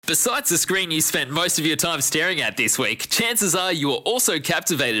Besides the screen you spent most of your time staring at this week, chances are you are also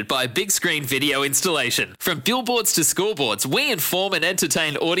captivated by a big screen video installation. From billboards to scoreboards, we inform and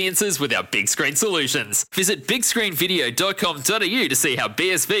entertain audiences with our big screen solutions. Visit bigscreenvideo.com.au to see how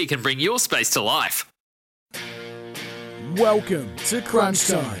BSV can bring your space to life. Welcome to Crunch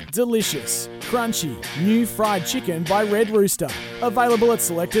Time. Delicious, crunchy, new fried chicken by Red Rooster. Available at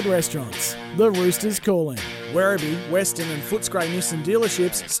selected restaurants. The Rooster's calling. Werribee, Western and Footscray Nissan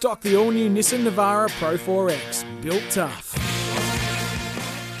dealerships stock the all-new Nissan Navara Pro 4X. Built tough.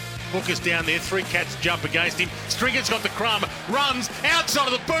 Booker's down there, 3 Cats jump against him. Stringer's got the crumb, runs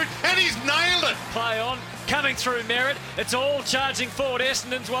outside of the boot, and he's nailed it. Play on, coming through Merritt. It's all charging forward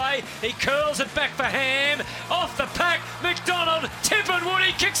Essendon's way. He curls it back for Ham. Off the pack, McDonald, Tippin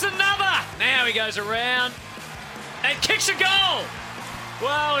Woody kicks another. Now he goes around and kicks a goal.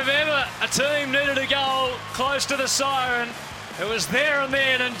 Well, if ever a team needed a goal close to the siren, it was there and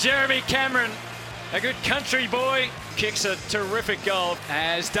then, and Jeremy Cameron, a good country boy, kicks a terrific goal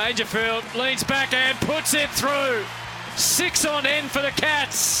as Dangerfield leans back and puts it through. 6 on end for the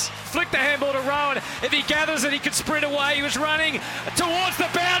Cats. Flick the handball to Rowan. If he gathers it, he could sprint away. He was running towards the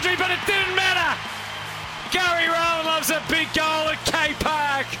boundary, but it didn't matter. Gary Rowan loves a big goal at K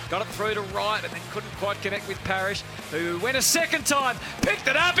Park. Got it through to right and then couldn't quite connect with Parrish, who went a second time. Picked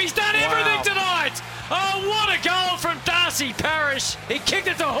it up. He's done everything tonight. Oh, what a goal from Darcy Parrish. He kicked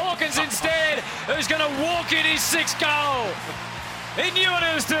it to Hawkins instead, who's going to walk in his 6th goal. He knew what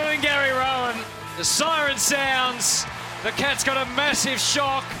he was doing, Gary Rowan. The siren sounds. The Cats got a massive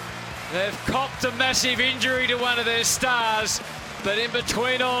shock. They've copped a massive injury to one of their stars. But in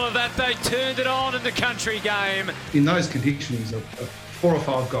between all of that, they turned it on in the country game. In those conditions, a 4 or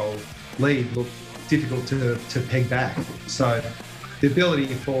 5 goal lead looked difficult to peg back. So the ability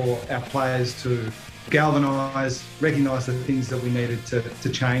for our players to galvanise, recognise the things that we needed to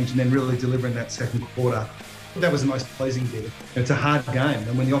change and then really deliver in that second quarter, that was the most pleasing bit. It's a hard game,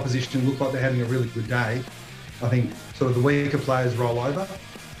 and when the opposition look like they're having a really good day, I think sort of the weaker players roll over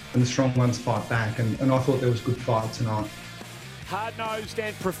and the strong ones fight back, and I thought there was good fight tonight. Hard-nosed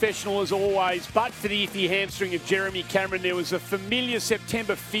and professional as always, but for the iffy hamstring of Jeremy Cameron, there was a familiar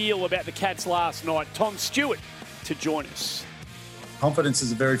September feel about the Cats last night. Tom Stewart to join us. Confidence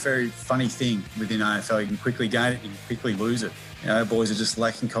is a very, very funny thing within AFL. You can quickly gain it, you can quickly lose it. You know, boys are just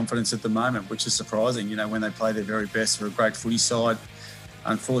lacking confidence at the moment, which is surprising. You know, when they play their very best for a great footy side,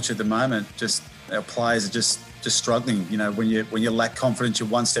 unfortunately at the moment, just our players are just struggling. You know, when you lack confidence, you're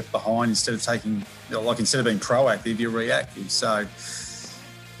one step behind. Instead of being proactive, you're reactive. So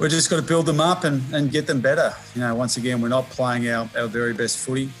we've just got to build them up and get them better. You know, once again, we're not playing our very best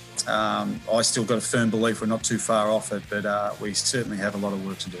footy. I still got a firm belief we're not too far off it, but we certainly have a lot of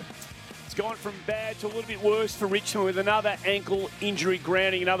work to do. It's gone from bad to a little bit worse for Richmond with another ankle injury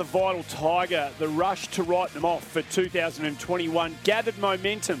grounding, another vital Tiger. The rush to write them off for 2021 gathered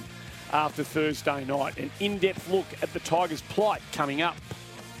momentum after Thursday night. An in-depth look at the Tigers' plight coming up.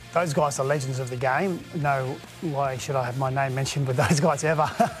 Those guys are legends of the game. No way should I have my name mentioned with those guys ever.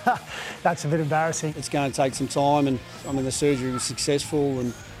 That's a bit embarrassing. It's going to take some time, and I mean the surgery was successful,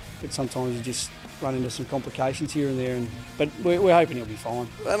 but sometimes you just run into some complications here and there. But we're hoping he'll be fine.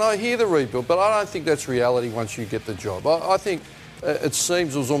 And I hear the rebuild, but I don't think that's reality once you get the job. I think it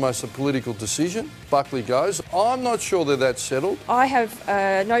seems it was almost a political decision. Buckley goes. I'm not sure they're that settled. I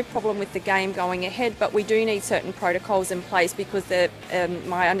have no problem with the game going ahead, but we do need certain protocols in place because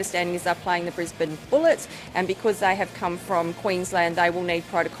my understanding is they're playing the Brisbane Bullets, and because they have come from Queensland, they will need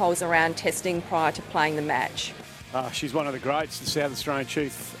protocols around testing prior to playing the match. She's one of the greats, the South Australian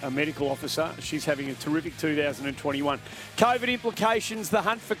Chief Medical Officer. She's having a terrific 2021. COVID implications, the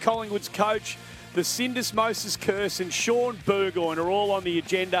hunt for Collingwood's coach, the syndesmosis curse and Sean Burgoyne are all on the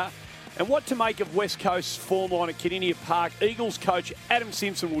agenda. And what to make of West Coast's form line at Kardinia Park. Eagles coach Adam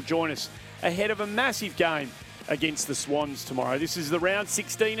Simpson will join us ahead of a massive game against the Swans tomorrow. This is the round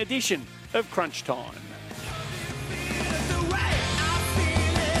 16 edition of Crunch Time.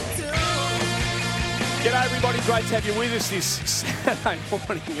 G'day everybody, great to have you with us this Saturday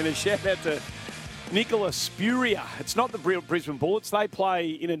morning, and a shout out to Nicola Spuria. It's not the Brisbane Bullets, they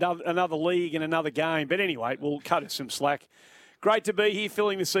play in another league in another game, but anyway, we'll cut us some slack. Great to be here,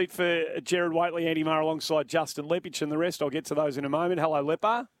 filling the seat for Gerard Whateley, Andy Marr alongside Justin Leppich and the rest. I'll get to those in a moment. Hello,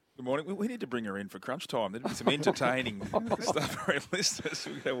 Lepar. Good morning. We need to bring her in for crunch time. There'd be some entertaining stuff for our listeners.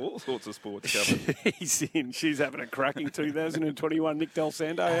 We have all sorts of sports covered. She's in. She's having a cracking 2021. Nick Del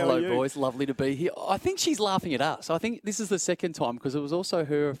Sando, how Hello, are you? boys. Lovely to be here. I think she's laughing at us. I think this is the second time, because it was also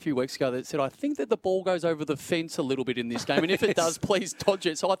her a few weeks ago that said, I think that the ball goes over the fence a little bit in this game, and if it does, please dodge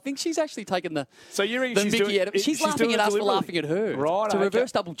it. So I think she's actually taken the Mickey out of it. She's laughing at us for laughing at her. Right, it's a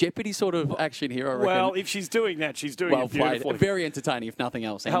reverse double jeopardy sort of action here, I reckon. Well, if she's doing that, she's doing it beautifully. Played. Very entertaining, if nothing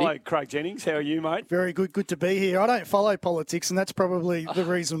else. Andy. Hello, Craig Jennings. How are you, mate? Very good. Good to be here. I don't follow politics, and that's probably the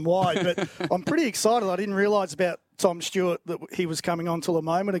reason why. But I'm pretty excited. I didn't realise about Tom Stewart that he was coming on till a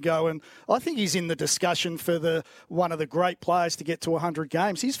moment ago, and I think he's in the discussion for one of the great players to get to 100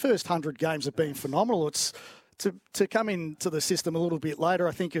 games. His first 100 games have been phenomenal. It's to come into the system a little bit later.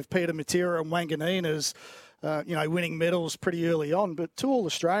 I think of Peter Matera and Wanganeen as winning medals pretty early on, but 2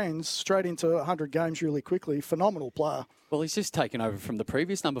 All-Australians straight into 100 games really quickly. Phenomenal player. Well, he's just taken over from the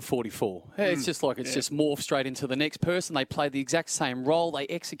previous number 44. It's just like just morphed straight into the next person. They play the exact same role. They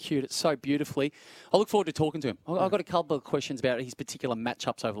execute it so beautifully. I look forward to talking to him. I've got a couple of questions about his particular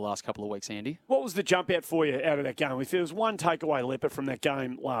matchups over the last couple of weeks, Andy. What was the jump out for you out of that game? If there was one takeaway, Leper, from that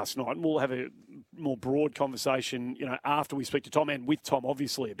game last night, and we'll have a more broad conversation, after we speak to Tom, and with Tom,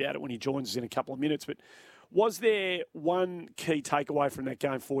 obviously, about it when he joins us in a couple of minutes. But was there one key takeaway from that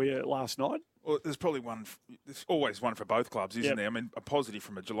game for you last night? Well, there's probably one. There's always one for both clubs, isn't there? I mean, a positive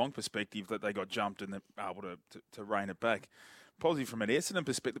from a Geelong perspective that they got jumped and they're able to rein it back. Positive from an Essendon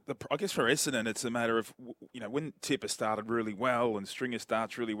perspective. I guess for Essendon, it's a matter of, when Tipper started really well and Stringer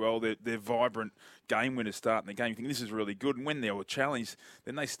starts really well, they're vibrant game winners start in the game. You think this is really good. And when they were challenged,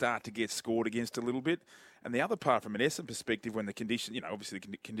 then they start to get scored against a little bit. And the other part from an Essendon perspective, when the conditions, obviously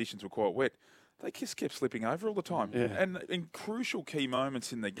the conditions were quite wet, they just kept slipping over all the time. Yeah. And in crucial key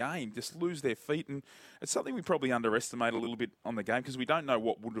moments in the game, just lose their feet. And it's something we probably underestimate a little bit on the game because we don't know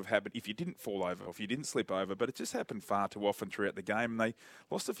what would have happened if you didn't fall over or if you didn't slip over. But it just happened far too often throughout the game. And they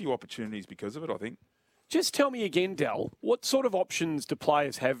lost a few opportunities because of it, I think. Just tell me again, Del, what sort of options do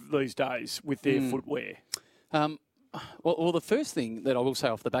players have these days with their footwear? Well, the first thing that I will say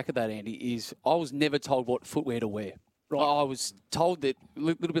off the back of that, Andy, is I was never told what footwear to wear. Right. I was told that, a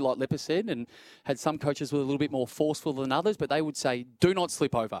little bit like Leper said, and had some coaches were a little bit more forceful than others, but they would say, do not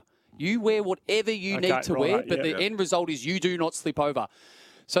slip over. You wear whatever you need to wear, but the end result is you do not slip over.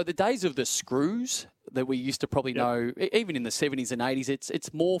 So the days of the screws that we used to probably know, even in the 70s and 80s, it's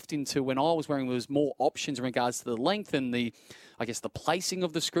morphed into when I was wearing, there was more options in regards to the length and the placing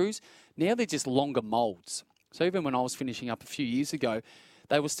of the screws. Now they're just longer moulds. So even when I was finishing up a few years ago,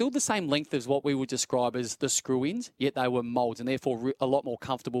 they were still the same length as what we would describe as the screw-ins, yet they were moulds and therefore a lot more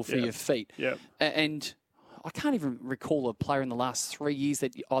comfortable for your feet. Yeah. And I can't even recall a player in the last 3 years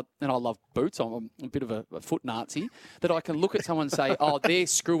and I love boots, I'm a bit of a foot Nazi, that I can look at someone and say, they're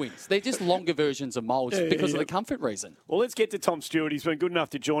screw-ins. They're just longer versions of moulds because of the comfort reason. Well, let's get to Tom Stewart. He's been good enough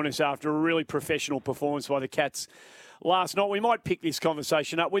to join us after a really professional performance by the Cats last night. We might pick this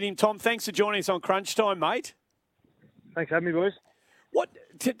conversation up with him. Tom, thanks for joining us on Crunch Time, mate. Thanks for having me, boys.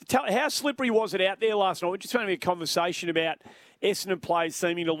 How slippery was it out there last night? We're just having a conversation about Essendon players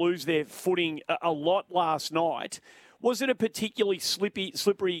seeming to lose their footing a lot last night. Was it a particularly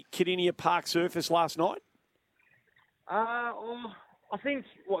slippery Kardinia Park surface last night? I think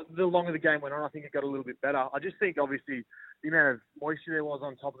the longer the game went on, I think it got a little bit better. I just think, obviously, the amount of moisture there was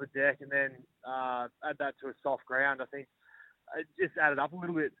on top of the deck and then add that to a soft ground, I think it just added up a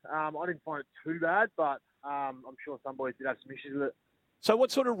little bit. I didn't find it too bad, but I'm sure some boys did have some issues with it. So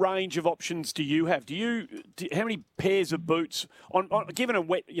what sort of range of options do you have? How many pairs of boots, given a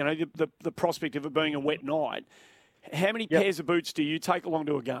wet, the prospect of it being a wet night, how many pairs of boots do you take along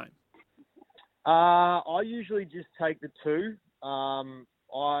to a game? I usually just take the 2. Last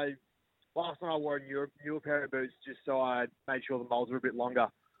night I wore a newer pair of boots just so I made sure the moulds were a bit longer.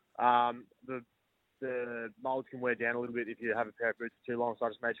 The moulds can wear down a little bit if you have a pair of boots too long, so I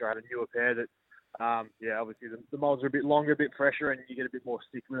just made sure I had a newer pair that, obviously the moulds are a bit longer, a bit fresher, and you get a bit more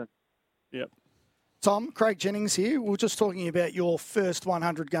stick with them. Yep. Tom, Craig Jennings here. We were just talking about your first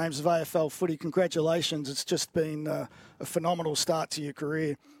 100 games of AFL footy. Congratulations. It's just been a phenomenal start to your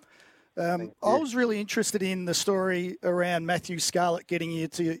career. I was really interested in the story around Matthew Scarlett getting you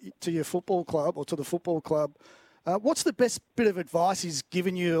to your football club or to the football club. What's the best bit of advice he's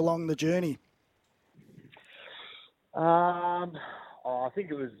given you along the journey? I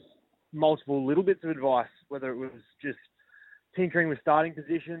think it was multiple little bits of advice, whether it was just tinkering with starting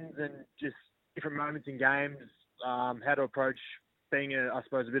positions and just different moments in games, how to approach being, I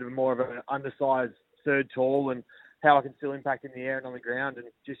suppose, a bit of more of an undersized third tall and how I can still impact in the air and on the ground, and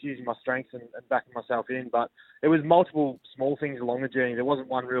just using my strengths and backing myself in. But it was multiple small things along the journey. There wasn't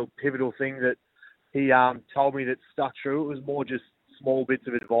one real pivotal thing that he told me that stuck true. It was more just small bits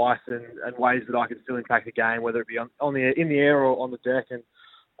of advice and ways that I could still impact the game, whether it be in the air or on the deck. And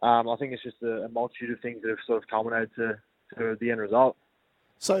I think it's just a multitude of things that have sort of culminated to the end result.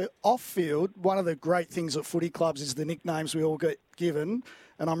 So off-field, one of the great things at footy clubs is the nicknames we all get given.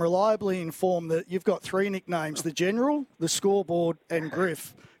 And I'm reliably informed that you've got 3 nicknames, the General, the Scoreboard and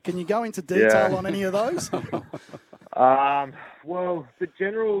Griff. Can you go into detail on any of those? Well, the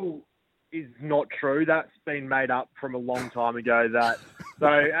General is not true. That's been made up from a long time ago. So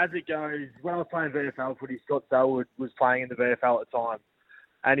as it goes, when I was playing VFL footy, Scott Selwood was playing in the VFL at the time.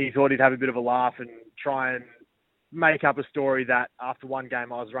 And he thought he'd have a bit of a laugh and try and make up a story that after one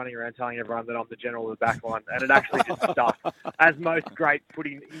game I was running around telling everyone that I'm the General of the back line, and it actually just stuck. As most great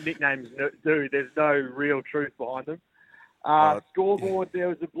footy nicknames do, there's no real truth behind them. Scoreboard, there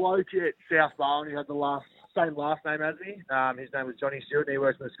was a bloke at South Barwon who had the same last name as me. His name was Johnny Stewart, and he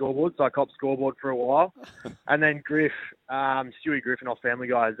works on the Scoreboard, so I copped Scoreboard for a while. And then Griff, Stewie Griffin off Family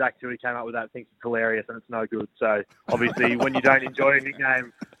Guy, Zach Tui came up with that, thinks it's hilarious, and it's no good. So obviously, when you don't enjoy a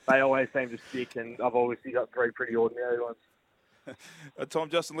nickname, they always seem to stick, and I've obviously got 3 pretty ordinary ones. Tom,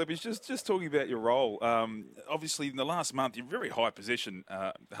 Justin Leppich, just talking about your role. Obviously, in the last month, you're very high position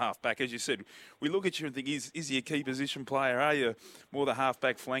half-back. As you said, we look at you and think, is he a key position player? Are you more the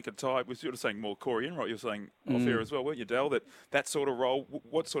half-back flanker type? We're sort of saying more Corey Enright. You're saying off air as well, weren't you, Dale? That sort of role,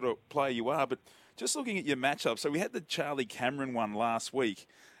 what sort of player you are. But just looking at your matchup, so we had the Charlie Cameron one last week.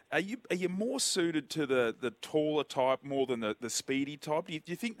 Are you more suited to the taller type more than the speedy type? Do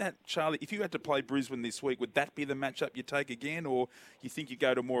you think that, Charlie, if you had to play Brisbane this week, would that be the matchup you take again? Or you think you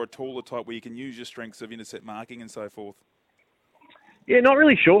go to more a taller type where you can use your strengths of intercept marking and so forth? Yeah, not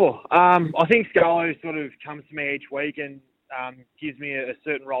really sure. I think Scarlo sort of comes to me each week and gives me a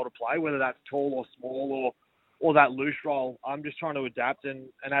certain role to play, whether that's tall or small or that loose role. I'm just trying to adapt and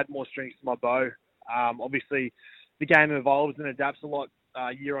add more strengths to my bow. Obviously, the game evolves and adapts a lot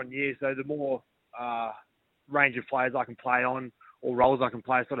year on year, so the more range of players I can play on or roles I can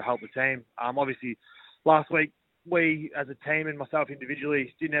play sort of help the team. Obviously, last week we as a team and myself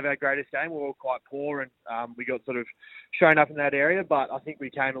individually didn't have our greatest game. We were all quite poor and we got sort of shown up in that area, but I think we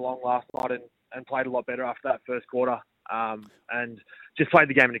came along last night and played a lot better after that first quarter and just played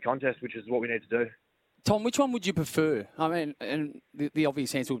the game in a contest, which is what we need to do. Tom, which one would you prefer? I mean, and the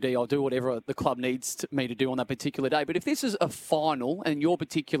obvious answer would be I'll do whatever the club needs me to do on that particular day. But if this is a final and your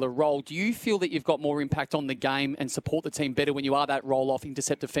particular role, do you feel that you've got more impact on the game and support the team better when you are that roll-off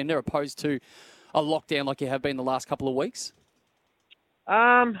intercept defender opposed to a lockdown like you have been the last couple of weeks?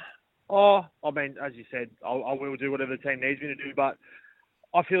 I mean, as you said, I will do whatever the team needs me to do. But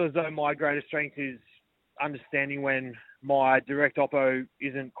I feel as though my greatest strength is understanding when my direct oppo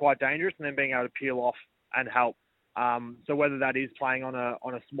isn't quite dangerous and then being able to peel off and help. So whether that is playing on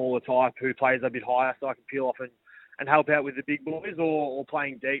a smaller type who plays a bit higher so I can peel off and help out with the big boys or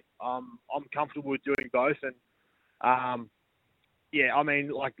playing deep, I'm comfortable with doing both. And I mean,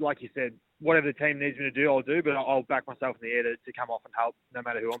 like you said, whatever the team needs me to do, I'll do, but I'll back myself in the air to come off and help no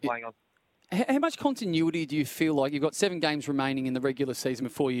matter who I'm playing on. How much continuity do you feel like? You've got 7 games remaining in the regular season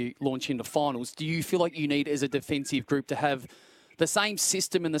before you launch into finals. Do you feel like you need, as a defensive group, to have the same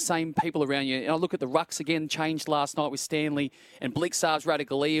system and the same people around you? And I look at the rucks again, changed last night with Stanley, and Blixar's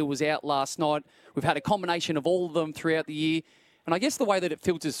Radagalia was out last night. We've had a combination of all of them throughout the year. And I guess the way that it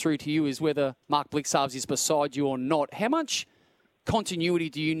filters through to you is whether Mark Blixar's is beside you or not. How much continuity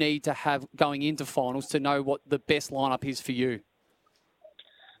do you need to have going into finals to know what the best lineup is for you?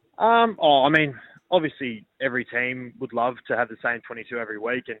 I mean, obviously every team would love to have the same 22 every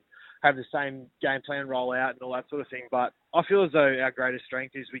week and have the same game plan roll out and all that sort of thing. But I feel as though our greatest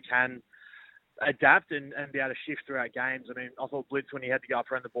strength is we can adapt and be able to shift throughout games. I mean, I thought Blitz, when he had to go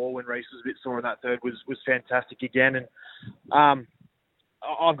up around the ball when Reece was a bit sore in that third, was fantastic again. And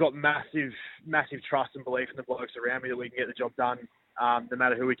I've got massive trust and belief in the blokes around me that we can get the job done no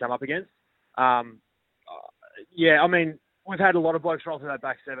matter who we come up against. I mean, we've had a lot of blokes roll through that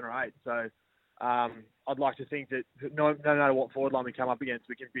back 7 or 8. So I'd like to think that no matter what forward line we come up against,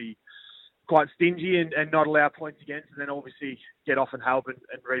 we can be quite stingy and not allow points against, and then obviously get off and help and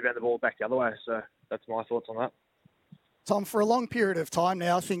rebound the ball back the other way. So that's my thoughts on that. Tom, for a long period of time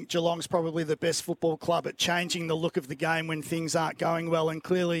now, I think Geelong's probably the best football club at changing the look of the game when things aren't going well, and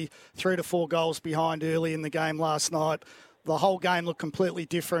clearly 3 to 4 goals behind early in the game last night. The whole game looked completely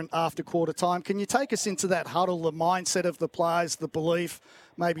different after quarter time. Can you take us into that huddle, the mindset of the players, the belief,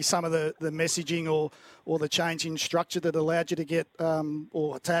 maybe some of the messaging or the change in structure that allowed you to get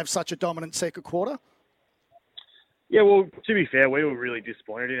or to have such a dominant second quarter? Yeah, well, to be fair, we were really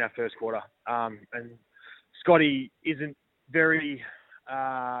disappointed in our first quarter. And Scotty isn't very...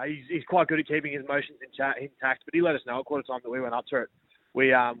 he's quite good at keeping his emotions intact, but he let us know at quarter time that we went up to it.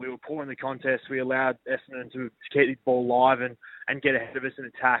 We were poor in the contest. We allowed Essendon to keep the ball live and get ahead of us in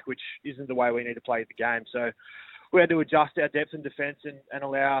attack, which isn't the way we need to play the game. So we had to adjust our depth in defence and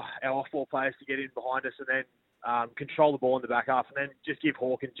allow our off-ball players to get in behind us and then control the ball in the back half and then just give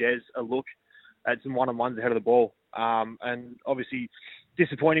Hawk and Jez a look at some one-on-ones ahead of the ball. And obviously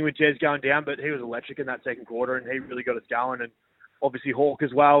disappointing with Jez going down, but he was electric in that second quarter and he really got us going. And obviously Hawk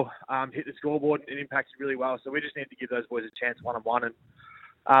as well hit the scoreboard and it impacted really well. So we just need to give those boys a chance one-on-one and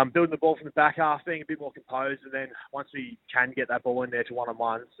building the ball from the back half, being a bit more composed. And then once we can get that ball in there to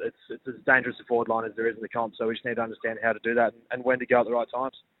one-on-ones, it's as dangerous a forward line as there is in the comp. So we just need to understand how to do that and when to go at the right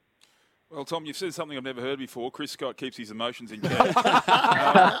times. Well, Tom, you've said something I've never heard before. Chris Scott keeps his emotions in check.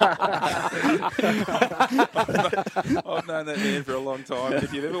 I've known that man for a long time.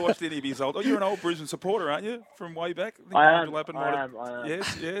 If you've ever watched any of his old... Oh, you're an old Brisbane supporter, aren't you? From way back? I am.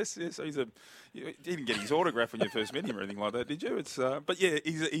 Yes. So you didn't get his autograph when you first met him or anything like that, did you? But yeah,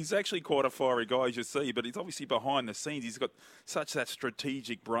 he's actually quite a fiery guy, as you see, but he's obviously behind the scenes. He's got such that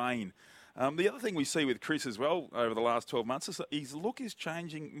strategic brain. The other thing we see with Chris as well over the last 12 months is that his look is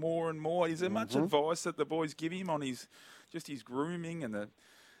changing more and more. Is there much advice that the boys give him on his grooming and the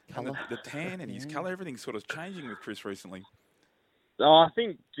tan and his colour? Everything's sort of changing with Chris recently. I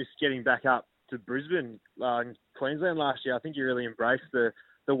think just getting back up to Brisbane in Queensland last year, I think he really embraced the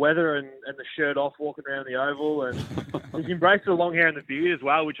weather and the shirt off walking around the oval, and he's embraced the long hair and the beard as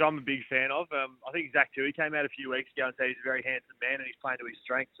well, which I'm a big fan of. I think Zach Tui came out a few weeks ago and said he's a very handsome man and he's playing to his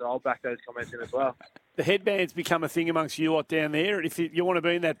strengths, so I'll back those comments in as well. The headband's become a thing amongst you lot down there. If you want to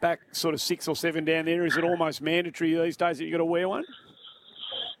be in that back sort of 6 or 7 down there, is it almost mandatory these days that you've got to wear one?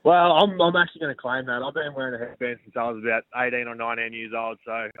 Well, I'm actually going to claim that. I've been wearing a headband since I was about 18 or 19 years old.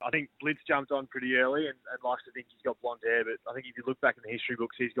 So I think Blitz jumped on pretty early and likes to think he's got blonde hair. But I think if you look back in the history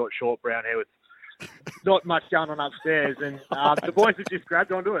books, he's got short brown hair with not much going on upstairs. And the boys have just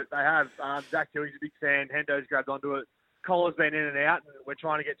grabbed onto it. They have. Zach Tui's a big fan. Hendo's grabbed onto it. Collar's been in and out, and we're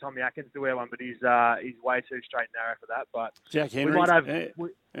trying to get Tommy Atkins to wear one, but he's way too straight and narrow for that. But Jack Henry, we might have,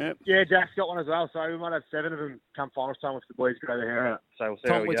 Jack's got one as well, so we might have 7 of them come finals time if the boys grow their hair out. So we'll see.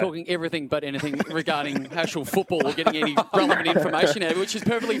 Tom, we're talking everything but anything regarding actual football or getting any relevant information out of it, which is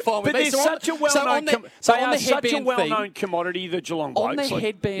perfectly fine with me. But they're such a well-known commodity, the Geelong blokes. On the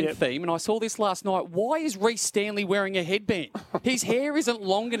headband theme, and I saw this last night, why is Reece Stanley wearing a headband? His hair isn't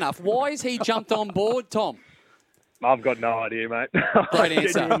long enough. Why has he jumped on board, Tom? I've got no idea, mate. Great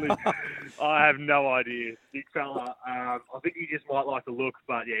answer. I have no idea. Big fella. I think he just might like the look,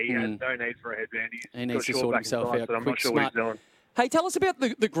 but yeah, he has no need for a headband. He needs to sort himself out. But I'm not sure what he's doing. Hey, tell us about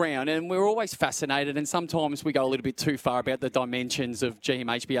the ground, and we're always fascinated, and sometimes we go a little bit too far about the dimensions of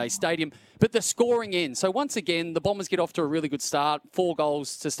GMHBA Stadium, but the scoring end. So once again, the Bombers get off to a really good start, 4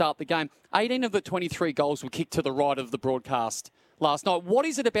 goals to start the game. 18 of the 23 goals were kicked to the right of the broadcast last night. What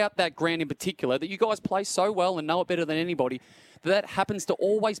is it about that ground in particular that you guys play so well and know it better than anybody that happens to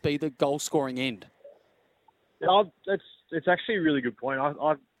always be the goal-scoring end? It's actually a really good point.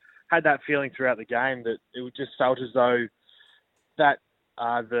 I've had that feeling throughout the game that it just felt as though that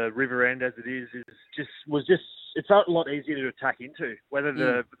the river end, as it is it felt a lot easier to attack into. Whether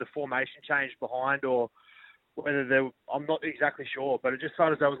the formation changed behind or whether I'm not exactly sure, but it just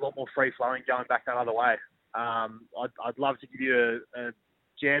felt as though it was a lot more free-flowing going back that other way. I'd love to give you a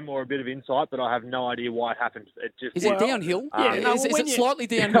jam or a bit of insight, but I have no idea why it happened. Is it downhill? Is it slightly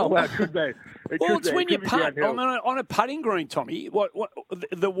downhill? Well, it could be. It's when you putt. On a putting green, Tommy,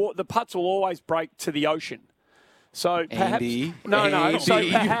 the putts will always break to the ocean. So perhaps... Andy. So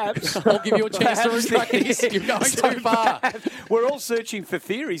perhaps... I'll give you a chance to retract this. You're going too far. We're all searching for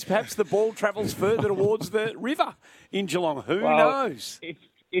theories. Perhaps the ball travels further towards the river in Geelong. Who knows?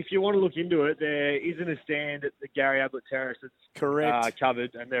 If you want to look into it, there isn't a stand at the Gary Ablett Terrace that's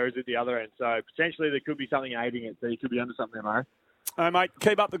covered, and there is at the other end. So potentially there could be something aiding it. So you could be under something there, mate. Mate,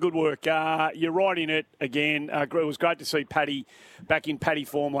 keep up the good work. You're right in it again. It was great to see Paddy back in Paddy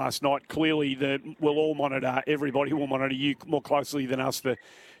form last night. Clearly, everybody will monitor you more closely than us, the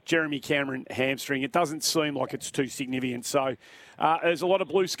Jeremy Cameron hamstring. It doesn't seem like it's too significant. So there's a lot of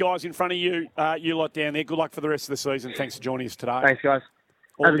blue skies in front of you, you lot down there. Good luck for the rest of the season. Thanks for joining us today. Thanks, guys.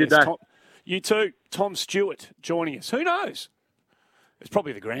 Have a good day. You too. Tom Stewart joining us. Who knows? It's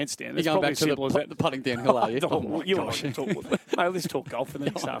probably the grandstand. It's You're going probably back as simple as that. the putting downhill, are you? Let's talk golf for the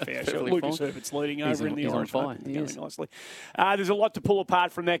next half hour. Sure. Lucas Herbert's leading over in the Orange. Going nicely. There's a lot to pull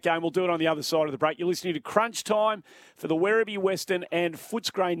apart from that game. We'll do it on the other side of the break. You're listening to Crunch Time for the Werribee Western and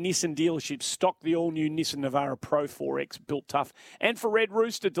Footscray Nissan dealerships. Stock the all-new Nissan Navara Pro 4X, built tough. And for Red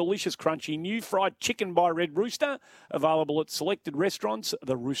Rooster, delicious, crunchy new fried chicken by Red Rooster, available at selected restaurants.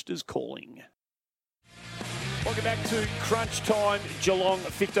 The Rooster's calling. Welcome back to Crunch Time. Geelong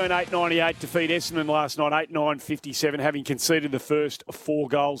 15-8-98 defeat Essendon last night, 8-9-57, having conceded the first 4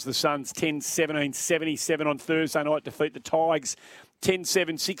 goals. The Suns 10-17-77 on Thursday night, defeat the Tigers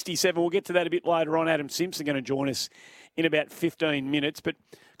 10-7-67. We'll get to that a bit later on. Adam Simpson going to join us in about 15 minutes, but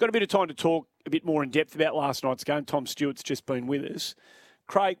got a bit of time to talk a bit more in depth about last night's game. Tom Stewart's just been with us.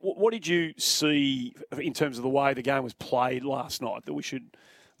 Craig, what did you see in terms of the way the game was played last night that we should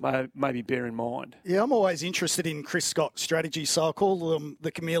maybe bear in mind? Yeah, I'm always interested in Chris Scott's strategy, so I call them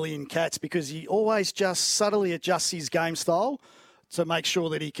the chameleon cats because he always just subtly adjusts his game style to make sure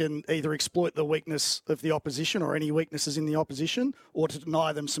that he can either exploit the weakness of the opposition or any weaknesses in the opposition or to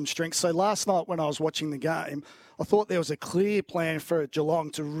deny them some strength. So last night when I was watching the game, I thought there was a clear plan for Geelong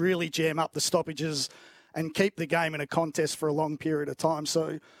to really jam up the stoppages and keep the game in a contest for a long period of time.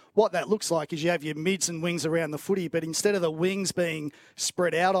 So what that looks like is you have your mids and wings around the footy, but instead of the wings being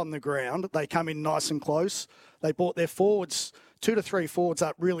spread out on the ground, they come in nice and close. They brought their forwards, 2 to 3 forwards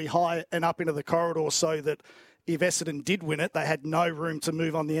up really high and up into the corridor so that if Essendon did win it, they had no room to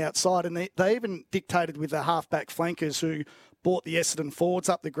move on the outside. And they even dictated with the half-back flankers who brought the Essendon forwards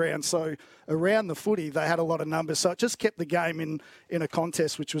up the ground. So around the footy, they had a lot of numbers. So it just kept the game in a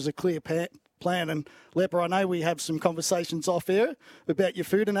contest, which was a clear plan. And Leper, I know we have some conversations off air about your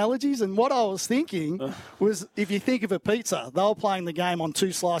food analogies, and what I was thinking was if you think of a pizza, they were playing the game on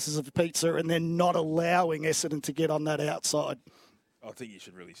 2 slices of pizza and then not allowing Essendon to get on that outside. I think you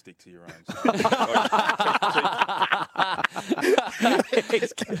should really stick to your own.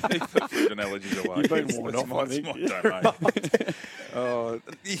 Food analogies away. You've been warned off, I think.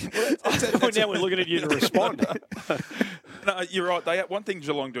 Now we're looking at you to respond. No, you're right. One thing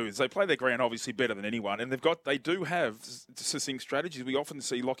Geelong do is they play their ground obviously better than anyone, and they do have succinct strategies. We often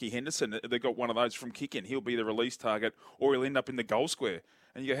see Lockie Henderson. They've got one of those from kick-in. He'll be the release target, or he'll end up in the goal square.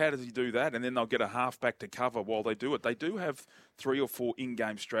 And you go, how does he do that? And then they'll get a half-back to cover while they do it. They do have 3 or 4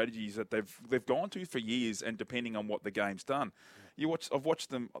 in-game strategies that they've gone to for years, and depending on what the game's done. I've watched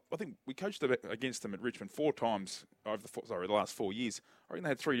them. I think we coached against them at Richmond 4 times over the last 4 years. I reckon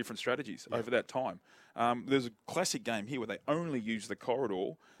they had 3 different strategies over that time. There's a classic game here where they only used the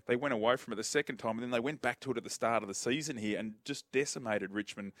corridor. They went away from it the second time, and then they went back to it at the start of the season here and just decimated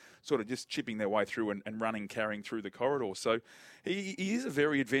Richmond, sort of just chipping their way through and carrying through the corridor. So he is a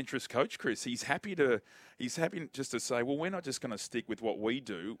very adventurous coach, Chris. He's happy just to say, well, we're not just going to stick with what we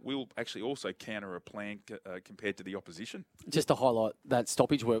do. We'll actually also counter a plan compared to the opposition. Just to highlight that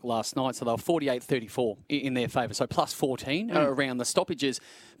stoppage work last night, so they were 48-34 in their favour, so plus 14 around the stoppages.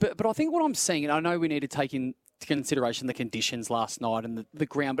 But I think what I'm seeing, and I know we need to take into consideration the conditions last night and the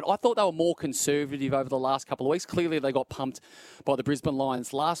ground, but I thought they were more conservative over the last couple of weeks. Clearly they got pumped by the Brisbane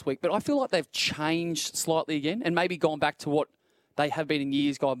Lions last week, but I feel like they've changed slightly again and maybe gone back to what they have been in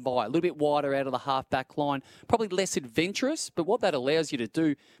years gone by. A little bit wider out of the half-back line, probably less adventurous, but what that allows you to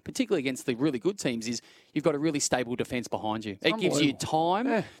do, particularly against the really good teams, is you've got a really stable defence behind you. It gives you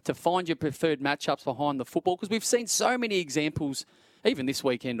time to find your preferred matchups behind the football, because we've seen so many examples even this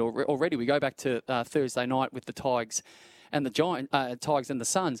weekend already. We go back to Thursday night with the Tigers and the Tigers and the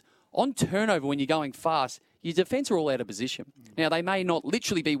Suns. On turnover, when you're going fast, your defence are all out of position. Now, they may not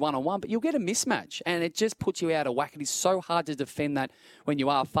literally be one-on-one, but you'll get a mismatch, and it just puts you out of whack. It is so hard to defend that when you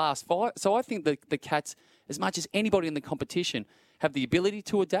are fast. So I think the Cats, as much as anybody in the competition, have the ability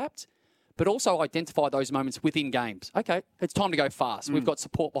to adapt, but also identify those moments within games. Okay, it's time to go fast. We've got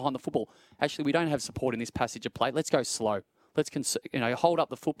support behind the football. Actually, we don't have support in this passage of play. Let's go slow. Let's hold up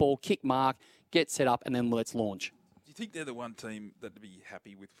the football, kick mark, get set up, and then let's launch. Do you think they're the one team that'd be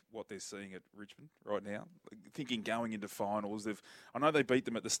happy with what they're seeing at Richmond right now? Thinking going into finals, I know they beat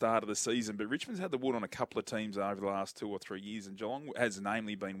them at the start of the season, but Richmond's had the wood on a couple of teams over the last 2 or 3 years, and Geelong has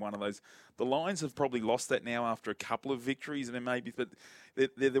namely been one of those. The Lions have probably lost that now after a couple of victories, and then maybe, but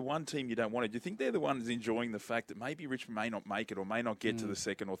they're the one team you don't want to. Do you think they're the ones enjoying the fact that maybe Richmond may not make it or may not get to the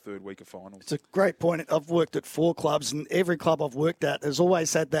second or third week of finals? It's a great point. I've worked at 4 clubs, and every club I've worked at has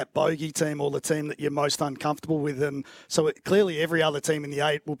always had that bogey team or the team that you're most uncomfortable with. And so clearly every other team in the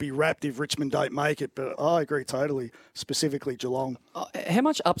 8 will be wrapped if Richmond don't make it. But I agree totally, specifically Geelong. How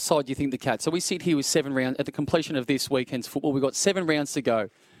much upside do you think the Cats? So we sit here with 7 rounds. At the completion of this weekend's football, we've got 7 rounds to go.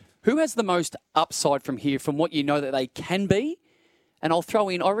 Who has the most upside from here, from what you know that they can be, And I'll throw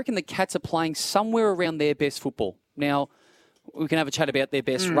in, I reckon the Cats are playing somewhere around their best football. Now, we can have a chat about their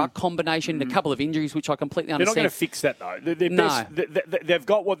best ruck combination, a couple of injuries, which I completely understand. They're not going to fix that, though. They've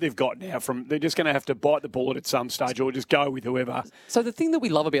got what they've got now. They're just going to have to bite the bullet at some stage or just go with whoever. So the thing that we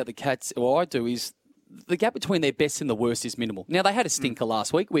love about the Cats, or I do, is the gap between their best and the worst is minimal. Now, they had a stinker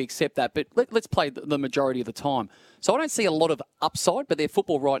last week. We accept that, but let's play the majority of the time. So I don't see a lot of upside, but their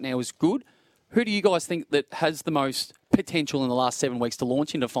football right now is good. Who do you guys think that has the most potential in the last 7 weeks to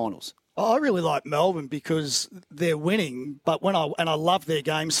launch into finals? I really like Melbourne because they're winning, but I love their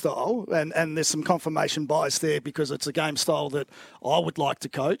game style, and there's some confirmation bias there because it's a game style that I would like to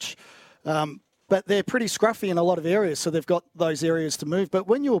coach. But they're pretty scruffy in a lot of areas, so they've got those areas to move. But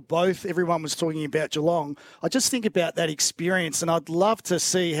when everyone was talking about Geelong, I just think about that experience, and I'd love to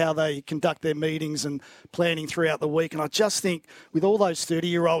see how they conduct their meetings and planning throughout the week. And I just think with all those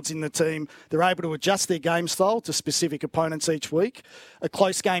 30-year-olds in the team, they're able to adjust their game style to specific opponents each week. A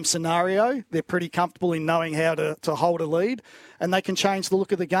close game scenario, they're pretty comfortable in knowing how to hold a lead, and they can change the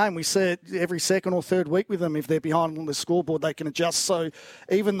look of the game. We see it every second or third week with them. If they're behind on the scoreboard, they can adjust. So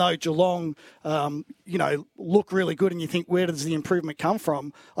even though Geelong look really good and you think, where does the improvement come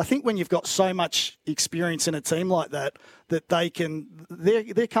from? I think when you've got so much experience in a team like that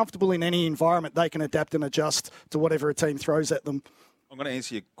they're comfortable in any environment. They can adapt and adjust to whatever a team throws at them. I'm going to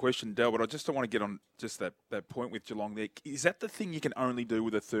answer your question, Del, but I just don't want to get on just that point with Geelong there. Is that the thing you can only do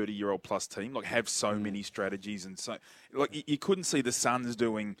with a 30-year-old plus team? Like, have so many strategies and so... Like, you couldn't see the Suns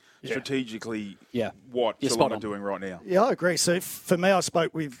doing strategically what Geelong are doing right now. Yeah, I agree. So for me, I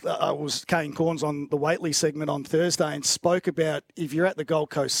spoke with... was Kane Corns on the Waitley segment on Thursday and spoke about if you're at the Gold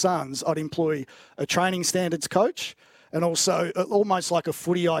Coast Suns, I'd employ a training standards coach and also almost like a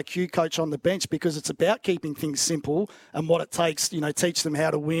footy IQ coach on the bench because it's about keeping things simple and what it takes, teach them how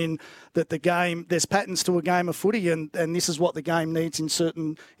to win, that the game, there's patterns to a game of footy and this is what the game needs in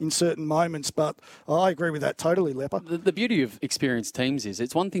certain moments. But I agree with that totally, Lepper. The beauty of experienced teams is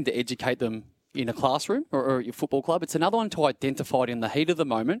it's one thing to educate them in a classroom or at your football club. It's another one to identify it in the heat of the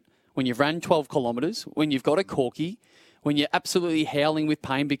moment when you've run 12 kilometres, when you've got a corky, when you're absolutely howling with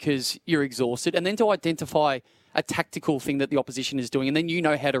pain because you're exhausted, and then to identify a tactical thing that the opposition is doing, and then you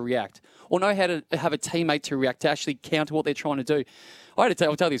know how to react or know how to have a teammate to react to actually counter what they're trying to do. I'll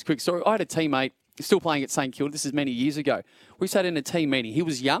tell you this quick story. I had a teammate still playing at St Kilda. This is many years ago. We sat in a team meeting. He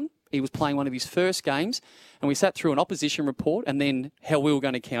was young. He was playing one of his first games, and we sat through an opposition report and then how we were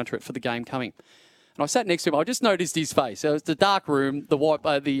going to counter it for the game coming. And I sat next to him. I just noticed his face. It was the dark room,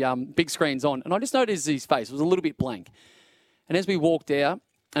 the big screen's on, and I just noticed his face. It was a little bit blank. And as we walked out,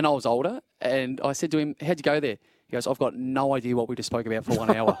 and I was older, and I said to him, how'd you go there? He goes, I've got no idea what we just spoke about for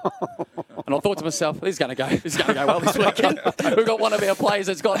 1 hour. And I thought to myself, this is going to go well this weekend. We've got one of our players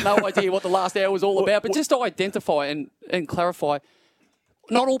that's got no idea what the last hour was all about. But just to identify and clarify,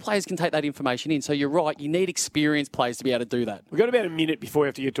 not all players can take that information in. So you're right, you need experienced players to be able to do that. We've got about a minute before we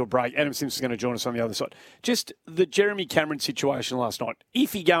have to get to a break. Adam Simpson's going to join us on the other side. Just the Jeremy Cameron situation last night.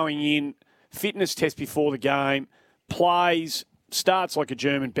 Iffy going in, fitness test before the game, plays, starts like a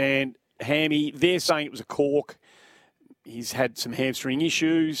German band, hammy. They're saying it was a cork. He's had some hamstring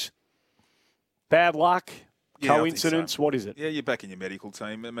issues. Bad luck? Coincidence? So. What is it? Yeah, you're back in your medical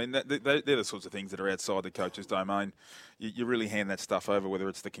team. I mean, they're the sorts of things that are outside the coach's domain. You really hand that stuff over, whether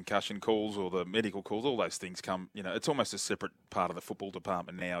it's the concussion calls or the medical calls, all those things come, it's almost a separate part of the football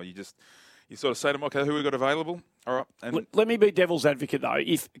department now. You sort of say to them, okay, who we got available? All right. And let me be devil's advocate, though.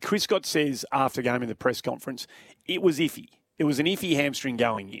 If Chris Scott says after game in the press conference, it was iffy. It was an iffy hamstring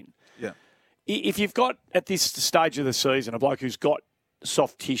going in. Yeah. If you've got, at this stage of the season, a bloke who's got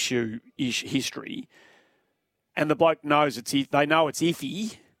soft tissue-ish history, and the bloke knows they know it's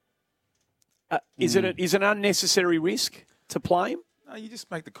iffy, is it an unnecessary risk to play him? No, you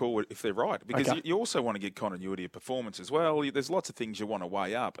just make the call if they're right, because you also want to get continuity of performance as well. There's lots of things you want to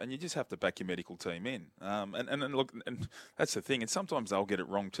weigh up, and you just have to back your medical team in. And look, and that's the thing. And sometimes they'll get it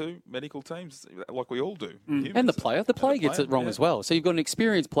wrong too, medical teams, like we all do. Humans. And the player gets it wrong as well. So you've got an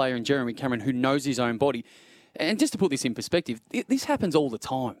experienced player in Jeremy Cameron who knows his own body. And just to put this in perspective, this happens all the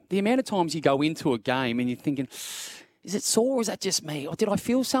time. The amount of times you go into a game and you're thinking, is it sore or is that just me? Or did I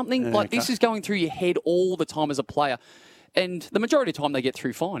feel something? This is going through your head all the time as a player. And the majority of the time they get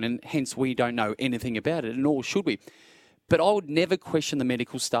through fine, and hence we don't know anything about it, and nor should we. But I would never question the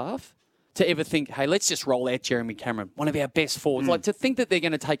medical staff to ever think, hey, let's just roll out Jeremy Cameron, one of our best forwards. Like, to think that they're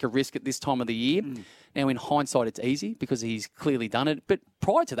going to take a risk at this time of the year. Now, in hindsight, it's easy because he's clearly done it. But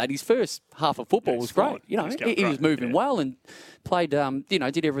prior to that, his first half of football was great. He was moving well and played,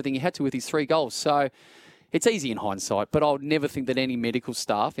 did everything he had to with his 3 goals. So it's easy in hindsight. But I would never think that any medical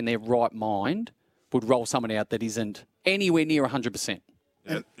staff in their right mind would roll someone out that isn't anywhere near 100%.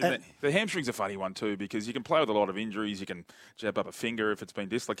 Yeah, the hamstring's a funny one too, because you can play with a lot of injuries. You can jab up a finger if it's been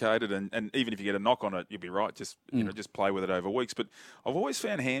dislocated, and even if you get a knock on it, you'll be right. Just just play with it over weeks. But I've always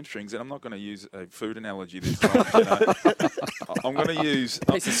found hamstrings, and I'm not going to use a food analogy this time. I'm going to use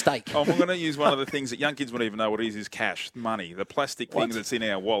a piece of steak. I'm going to use one of the things that young kids wouldn't even know what is cash, money, the plastic thing that's in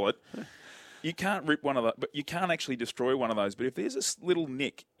our wallet. You can't rip one of those, but you can't actually destroy one of those. But if there's a little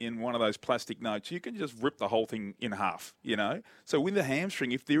nick in one of those plastic notes, you can just rip the whole thing in half, So with the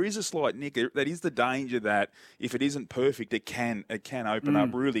hamstring, if there is a slight nick, that is the danger that if it isn't perfect, it can open up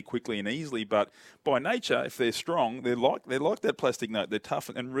really quickly and easily. But by nature, if they're strong, they're like that plastic note. They're tough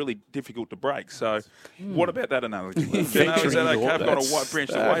and really difficult to break. So what about that analogy? Is that okay? I've gone a branch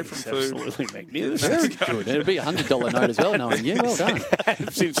away from food. Absolutely magnificent. Very good. It'll be a $100 note as well, knowing you. Well done.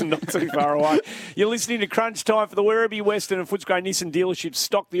 Simpson not too far away. You're listening to Crunch Time for the Werribee Western and Footscray Nissan dealerships.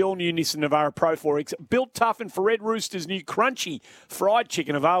 Stock the all-new Nissan Navara Pro 4X. Built tough and for Red Rooster's new crunchy fried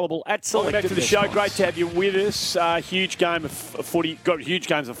chicken available at Select. Back to the show. Great to have you with us. Huge game of footy. Got huge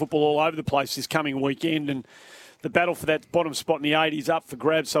games of football all over the place this coming weekend, and the battle for that bottom spot in the 80s up for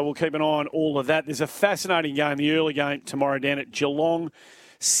grabs, so we'll keep an eye on all of that. There's a fascinating game, the early game tomorrow down at Geelong.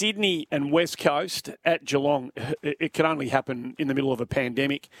 Sydney and West Coast at Geelong. It can only happen in the middle of a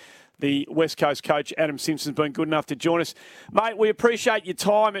pandemic. The West Coast coach, Adam Simpson's been good enough to join us. Mate, we appreciate your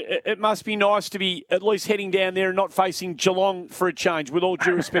time. It must be nice to be at least heading down there and not facing Geelong for a change, with all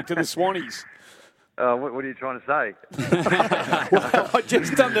due respect to the Swannies. What are you trying to say? Well, I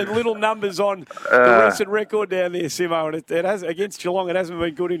just done the little numbers on the recent record down there, Simo, and it has, against Geelong, it hasn't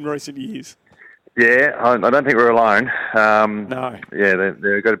been good in recent years. Yeah, I don't think we're alone. No. Yeah,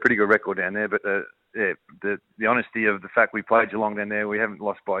 they've got a pretty good record down there, but the honesty of the fact we played Geelong down there, we haven't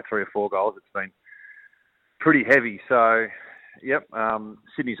lost by 3 or 4 goals. It's been pretty heavy. So, yep,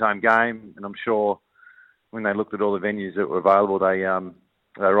 Sydney's home game, and I'm sure when they looked at all the venues that were available, they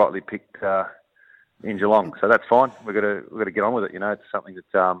rightly picked in Geelong. So that's fine. We've got to get on with it. It's something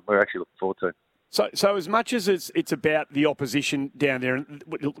that we're actually looking forward to. So as much as it's about the opposition down there, and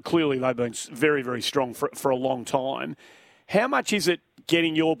clearly they've been very, very strong for a long time, how much is it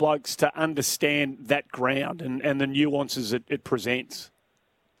getting your blokes to understand that ground and the nuances it presents?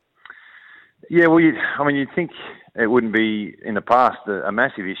 Yeah, well, you'd think it wouldn't be in the past a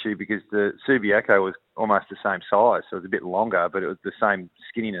massive issue, because the Subiaco was almost the same size, so it was a bit longer, but it was the same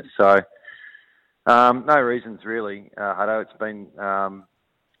skinniness. So no reasons really, Hutto. It's been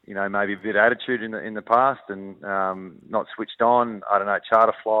maybe a bit of attitude in the past and not switched on. I don't know,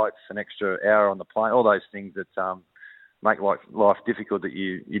 charter flights, an extra hour on the plane, all those things that make life difficult that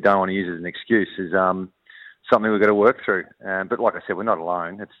you don't want to use as an excuse is something we've got to work through. But like I said, we're not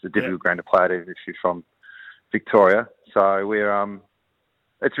alone. It's a difficult ground to play at if you're from Victoria. So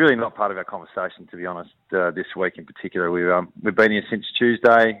it's really not part of our conversation, to be honest. This week in particular, we've been here since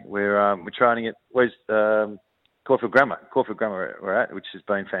Tuesday. We're training at Caulfield Grammar we're at, which has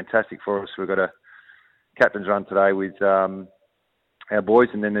been fantastic for us. We've got a captain's run today with our boys,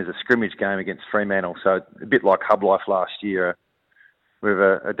 and then there's a scrimmage game against Fremantle. So a bit like Hub Life last year, we've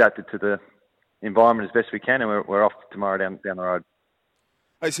adapted to the environment as best we can, and we're off tomorrow down the road.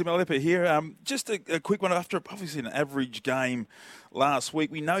 Hey, Simo Lepa here. Just a quick one. After obviously an average game last week,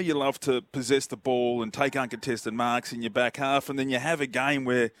 we know you love to possess the ball and take uncontested marks in your back half, and then you have a game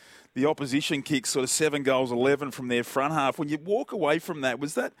where the opposition kicks sort of 7 goals, 11 from their front half. When you walk away from that,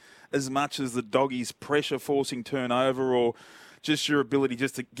 was that as much as the doggies' pressure forcing turnover, or just your ability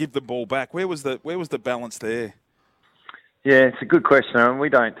just to give the ball back? Where was the balance there? Yeah, it's a good question. I mean, we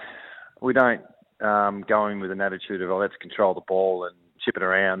don't go in with an attitude of, let's control the ball and chip it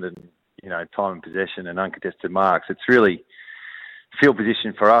around and, time and possession and uncontested marks. It's really field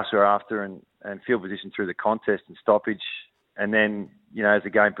position for us we're after, and field position through the contest and stoppage. And then, as the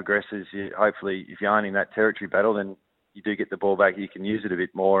game progresses, hopefully if you're owning that territory battle, then you do get the ball back, you can use it a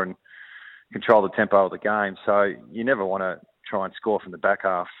bit more and control the tempo of the game. So you never want to try and score from the back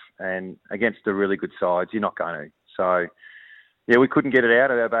half, and against the really good sides, you're not going to. So, yeah, we couldn't get it out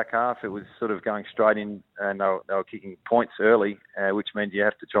of our back half. It was sort of going straight in, and they were kicking points early, which means you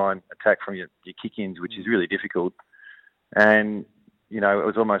have to try and attack from your kick-ins, which is really difficult. And, it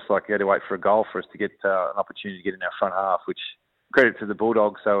was almost like you had to wait for a goal for us to get an opportunity to get in our front half, which credit to the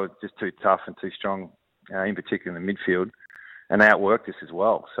Bulldogs, they were just too tough and too strong, in particular in the midfield. And they outworked us as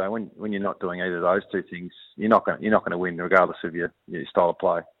well. So when you're not doing either of those two things, you're not going to win, regardless of your style of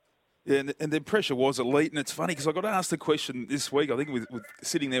play. Yeah, and the pressure was elite, and it's funny because I got asked the question this week. I think with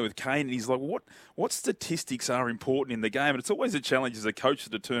sitting there with Kane, and he's like, "What statistics are important in the game?" And it's always a challenge as a coach to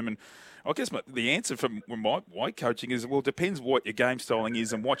determine. I guess the answer from my coaching is, well, it depends what your game styling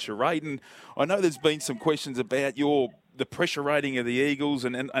is and what your rate. And I know there's been some questions about the pressure rating of the Eagles,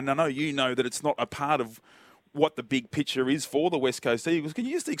 and I know you know that it's not a part of what the big picture is for the West Coast Eagles. Can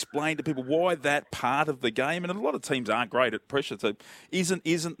you just explain to people why that part of the game, and a lot of teams aren't great at pressure, so isn't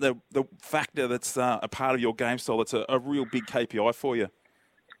the factor that's a part of your game style that's a real big KPI for you?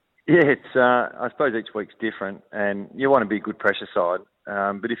 Yeah, it's I suppose each week's different, and you want to be a good pressure side.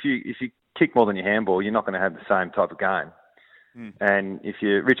 But if you kick more than your handball, you're not going to have the same type of game. And if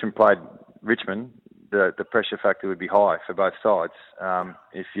Richmond played Richmond, the pressure factor would be high for both sides.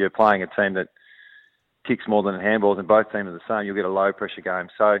 If you're playing a team that kicks more than handballs and both teams are the same, you'll get a low pressure game.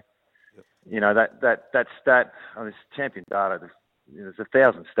 So, that stat, this champion data, there's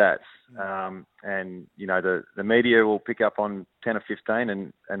 1,000 stats. And, the media will pick up on 10 or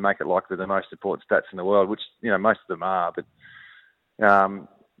 15 and make it like they're the most important stats in the world, which, most of them are. But, the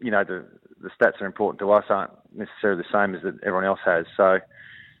stats that are important to us aren't necessarily the same as that everyone else has. So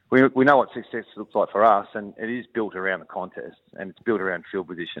we know what success looks like for us, and it is built around the contest, and it's built around field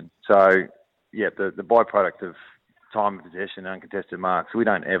position. So, yeah, the byproduct of time of possession and uncontested marks, we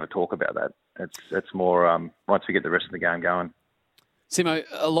don't ever talk about that. It's more once we get the rest of the game going. Simo,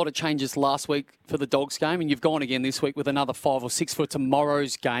 a lot of changes last week for the Dogs game, and you've gone again this week with another 5 or 6 for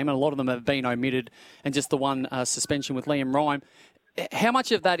tomorrow's game, and a lot of them have been omitted, and just the one suspension with Liam Ryan. How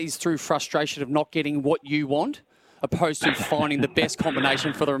much of that is through frustration of not getting what you want, opposed to finding the best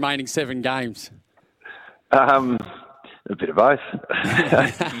combination for the remaining 7 games? A bit of both.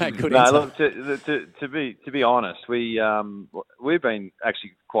 Good no, answer. look. To be honest, we've been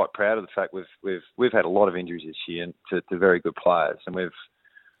actually quite proud of the fact we've had a lot of injuries this year to very good players, and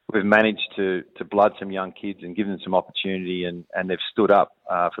we've managed to blood some young kids and give them some opportunity, and they've stood up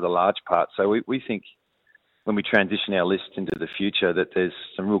for the large part. So we think when we transition our list into the future that there's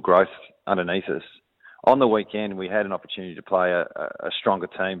some real growth underneath us. On the weekend, we had an opportunity to play a stronger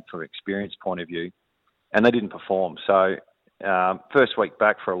team from an experience point of view, and they didn't perform. So first week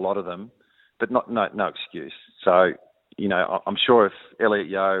back for a lot of them, but no excuse. So, I'm sure if Elliot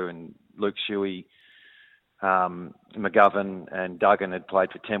Yeo and Luke Shuey, McGovern and Duggan had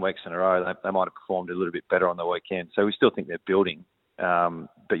played for 10 weeks in a row, they might have performed a little bit better on the weekend. So we still think they're building.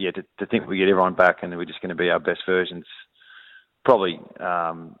 But yeah, to think we get everyone back and we're just going to be our best versions, probably,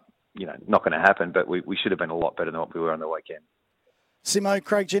 not going to happen, but we should have been a lot better than what we were on the weekend. Simo,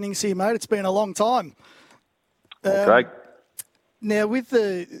 Craig Jennings here, mate. It's been a long time. Craig. Now, with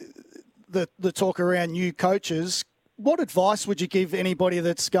the talk around new coaches, what advice would you give anybody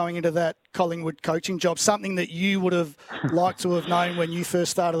that's going into that Collingwood coaching job? Something that you would have liked to have known when you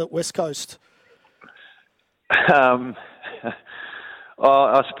first started at West Coast?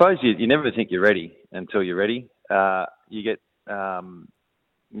 I suppose you never think you're ready until you're ready. You get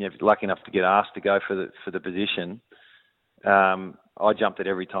lucky enough to get asked to go for the position. I jumped at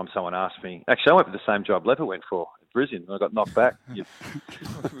every time someone asked me. Actually, I went for the same job Leopard went for at Brisbane. I got knocked back. You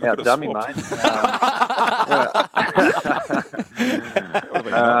outdone me, mate.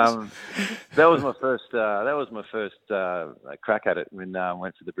 That was my first crack at it when I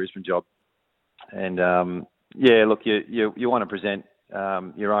went for the Brisbane job. And look, you want to present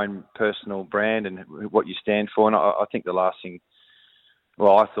your own personal brand and what you stand for. And I think the last thing,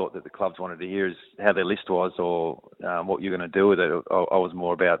 I thought that the clubs wanted to hear is how their list was or what you're going to do with it. I was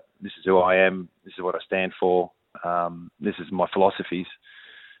more about, this is who I am, this is what I stand for, this is my philosophies.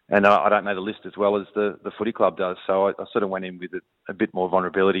 And I don't know the list as well as the footy club does. So I sort of went in with a bit more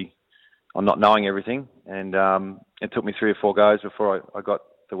vulnerability on not knowing everything. And it took me 3 or 4 goes before I got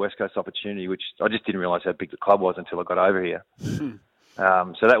the West Coast opportunity, which I just didn't realise how big the club was until I got over here.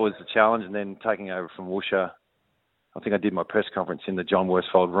 So that was the challenge. And then taking over from Woosha, I think I did my press conference in the John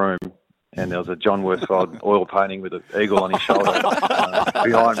Worsfold room, and there was a John Worsfold oil painting with an eagle on his shoulder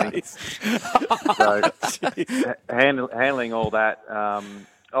behind me. So handling all that,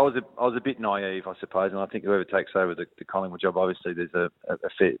 I was a bit naive, I suppose, and I think whoever takes over the Collingwood job, obviously there's a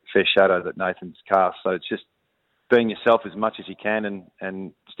fair shadow that Nathan's cast. So it's just being yourself as much as you can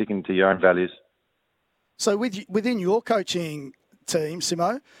and sticking to your own values. So within your coaching team,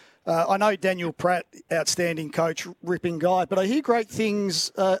 Simo, I know Daniel Pratt, outstanding coach, ripping guy, but I hear great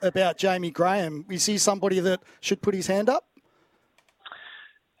things about Jamie Graham. Is he somebody that should put his hand up?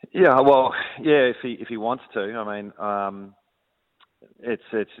 Yeah, well, yeah, if he wants to. I mean, it's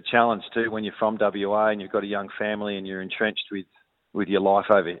a challenge too when you're from WA and you've got a young family and you're entrenched with your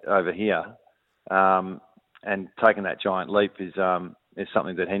life over here. And taking that giant leap is is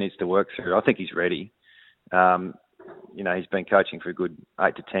something that he needs to work through. I think he's ready. He's been coaching for a good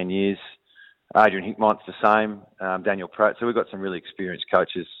 8 to 10 years. Adrian Hickmont's the same. Daniel Pratt. So we've got some really experienced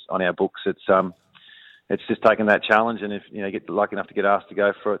coaches on our books. It's just taking that challenge, and if get lucky enough to get asked to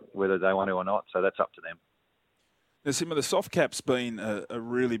go for it, whether they want to or not. So that's up to them. Now, Simba, the soft cap's been a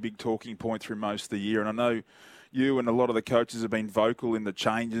really big talking point through most of the year, and I know you and a lot of the coaches have been vocal in the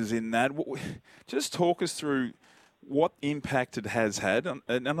changes in that. Just talk us through what impact it has had.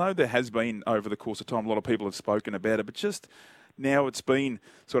 And I know there has been, over the course of time, a lot of people have spoken about it, but just now it's been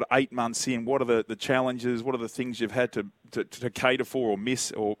sort of 8 months in. What are the challenges? What are the things you've had to cater for or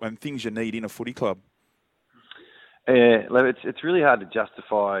miss, and things you need in a footy club? Yeah, it's really hard to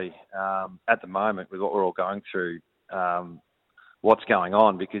justify at the moment with what we're all going through what's going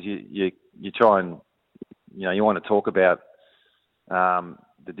on, because you try and you want to talk about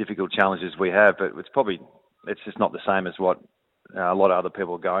the difficult challenges we have, but it's just not the same as what a lot of other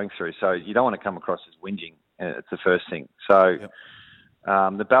people are going through. So you don't want to come across as whinging. It's the first thing. So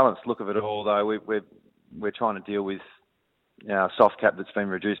the balanced look of it all, though, we're trying to deal with soft cap that's been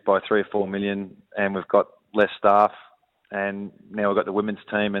reduced by 3 or 4 million, and we've got less staff, and now we've got the women's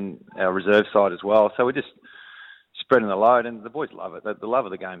team and our reserve side as well. So we're just spreading the load, and the boys love it. The love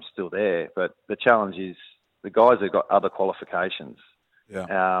of the game's still there, but the challenge is the guys have got other qualifications.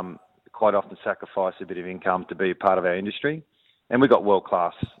 Quite often sacrifice a bit of income to be a part of our industry, and we've got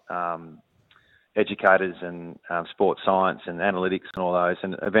world-class educators and sports science and analytics and all those,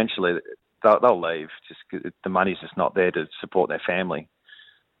 and eventually they'll leave just 'cause the money's just not there to support their family.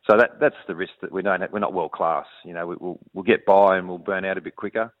 So that's the risk that we don't have. We're not world class. We'll get by and we'll burn out a bit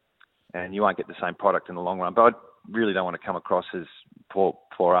quicker, and you won't get the same product in the long run. But I really don't want to come across as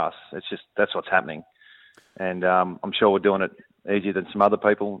poor us. It's just that's what's happening, and I'm sure we're doing it easier than some other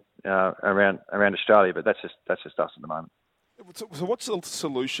people around Australia. But that's just us at the moment. So what's the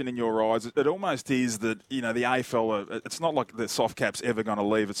solution in your eyes? It almost is that, the AFL, it's not like the soft cap's ever going to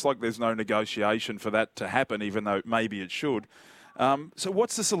leave. It's like there's no negotiation for that to happen, even though maybe it should. So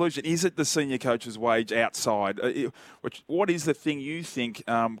what's the solution? Is it the senior coach's wage outside? What is the thing you think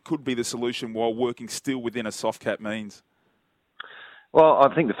could be the solution while working still within a soft cap means? Well,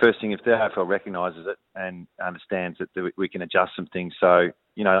 I think the first thing, if the AFL recognises it and understands that we can adjust some things. So,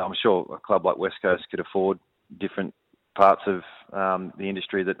 I'm sure a club like West Coast could afford different parts of the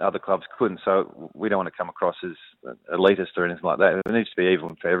industry that other clubs couldn't. So we don't want to come across as elitist or anything like that. It needs to be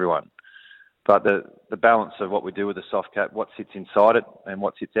even for everyone. But the balance of what we do with the soft cap, what sits inside it and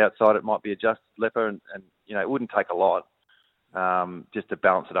what sits outside it might be adjusted, Leper, and it wouldn't take a lot just to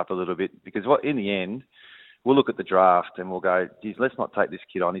balance it up a little bit. Because in the end, we'll look at the draft and we'll go, geez, let's not take this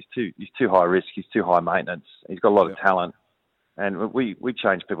kid on. He's too high risk. He's too high maintenance. He's got a lot of talent. And we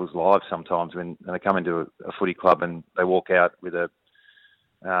change people's lives sometimes when they come into a footy club and they walk out with a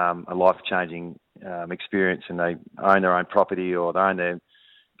life-changing experience, and they own their own property or they own their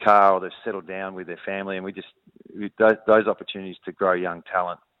car or they've settled down with their family. And those opportunities to grow young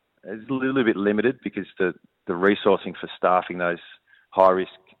talent is a little bit limited because the resourcing for staffing those high-risk,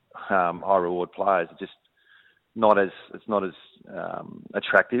 high-reward players are just not as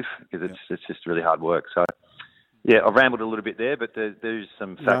attractive because it's just really hard work. So. Yeah, I've rambled a little bit there, but there's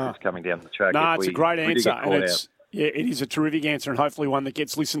some factors coming down the track. No, it's a great answer, and it is a terrific answer, and hopefully one that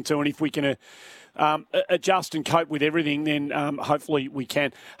gets listened to. And if we can adjust and cope with everything, then hopefully we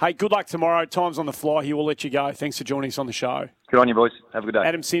can. Hey, good luck tomorrow. Time's on the fly here. We'll let you go. Thanks for joining us on the show. Good on you, boys. Have a good day.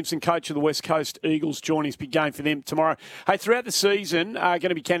 Adam Simpson, coach of the West Coast Eagles, joining us. Big game for them tomorrow. Hey, throughout the season, going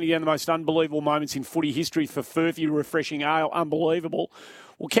to be counting down the most unbelievable moments in footy history for Furphy Refreshing Ale. Unbelievable.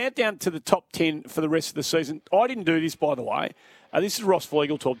 We'll count down to the top 10 for the rest of the season. I didn't do this, by the way. This is Ross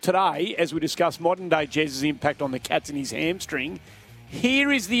Flegel talk. Today, as we discuss modern-day Jez's impact on the Cats and his hamstring,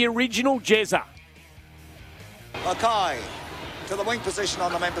 here is the original Jezza. Okay, to the wing position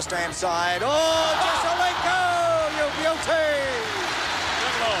on the member stand side. Oh, Jesaulenko, you beauty!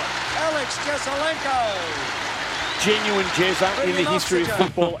 Alex Jesaulenko. Genuine Jezza in the history of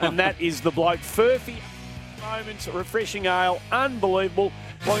football, and that is the bloke. Furphy moments, refreshing ale, unbelievable.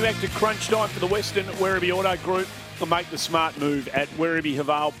 Going back to crunch time for the Western Werribee Auto Group. Will make the smart move at Werribee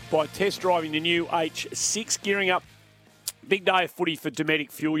Haval by test driving the new H6. Gearing up, big day of footy for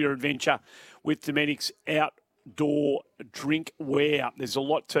Dometic. Fuel your adventure with Dometic's outdoor drinkware. There's a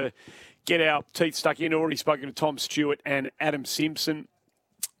lot to get our teeth stuck in. Already spoken to Tom Stewart and Adam Simpson.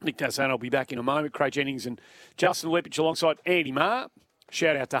 Nick Dassan will be back in a moment. Craig Jennings and Justin Lepich alongside Andy Marr.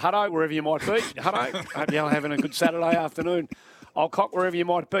 Shout out to Hutto, wherever you might be. Hutto, hope you're having a good Saturday afternoon. I'll cock wherever you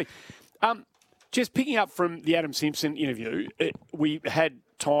might be. Just picking up from the Adam Simpson interview, we had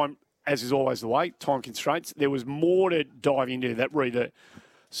time as is always the way, time constraints. There was more to dive into that reader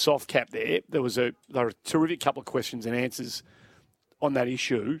soft cap there. There were a terrific couple of questions and answers on that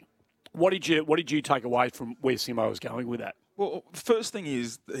issue. What did you take away from where Simo was going with that? Well, the first thing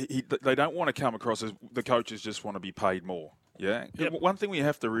is they don't want to come across as the coaches just want to be paid more. Yeah. Yep. One thing we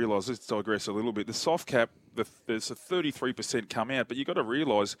have to realise, let's digress a little bit. The soft cap, there's a 33% come out, but you've got to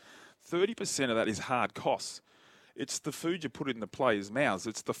realise 30% of that is hard costs. It's the food you put in the players' mouths.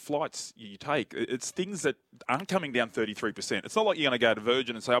 It's the flights you take. It's things that aren't coming down 33%. It's not like you're going to go to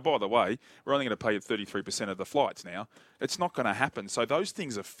Virgin and say, oh, by the way, we're only going to pay you 33% of the flights now. It's not going to happen. So those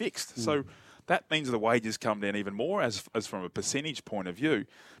things are fixed. So that means the wages come down even more as from a percentage point of view.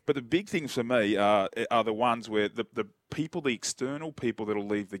 But the big things for me are the ones where the people, the external people that will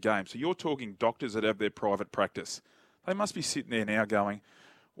leave the game. So you're talking doctors that have their private practice. They must be sitting there now going,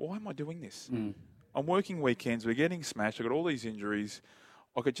 why am I doing this? I'm working weekends. We're getting smashed. I've got all these injuries.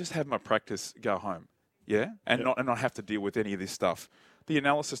 I could just have my practice, go home, and not have to deal with any of this stuff. The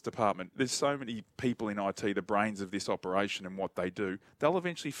analysis department, there's so many people in IT, the brains of this operation and what they do. They'll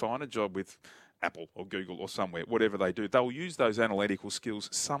eventually find a job with Apple or Google or somewhere, whatever they do. They'll use those analytical skills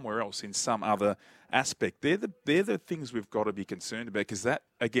somewhere else in some other aspect. They're the things we've got to be concerned about because that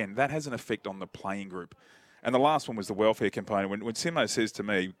has an effect on the playing group. And the last one was the welfare component. When Simo says to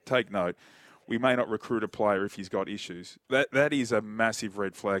me, take note, we may not recruit a player if he's got issues. That is a massive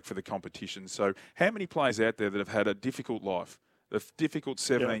red flag for the competition. So how many players out there that have had a difficult life, a difficult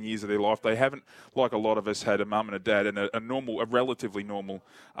 17 years of their life? They haven't, like a lot of us, had a mum and a dad and a relatively normal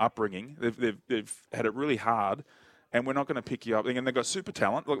upbringing. They've had it really hard, and we're not going to pick you up. And they've got super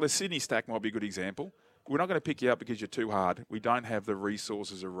talent. Like the Sydney Stack might be a good example. We're not going to pick you up because you're too hard. We don't have the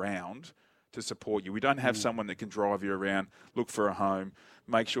resources around to support you. We don't have someone that can drive you around, look for a home,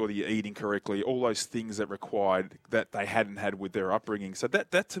 make sure that you're eating correctly, all those things that required that they hadn't had with their upbringing. So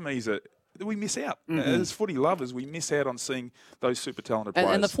that to me is we miss out. As footy lovers, we miss out on seeing those super talented players.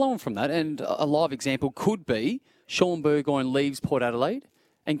 And the flow on from that, and a live example could be Sean Burgoyne leaves Port Adelaide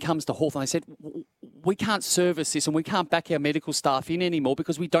and comes to Hawthorn. They said, we can't service this and we can't back our medical staff in anymore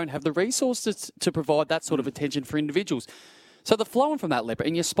because we don't have the resources to provide that sort of attention for individuals. So the flow on from that, Leopard,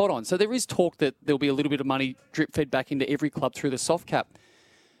 and you're spot on. So there is talk that there'll be a little bit of money drip-fed back into every club through the soft cap.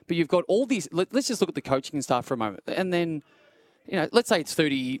 But you've got all these... Let's just look at the coaching staff for a moment. And then, let's say it's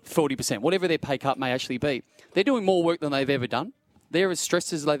 30, 40%, whatever their pay cut may actually be. They're doing more work than they've ever done. They're as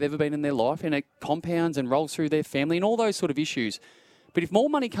stressed as they've ever been in their life, and it compounds and rolls through their family and all those sort of issues. But if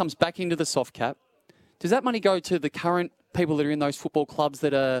more money comes back into the soft cap, does that money go to the current people that are in those football clubs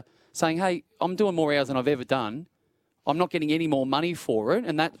that are saying, hey, I'm doing more hours than I've ever done, I'm not getting any more money for it,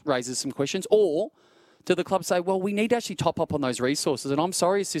 and that raises some questions? Or do the club say, well, we need to actually top up on those resources, and I'm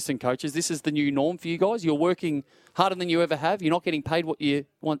sorry, assistant coaches, this is the new norm for you guys. You're working harder than you ever have. You're not getting paid what you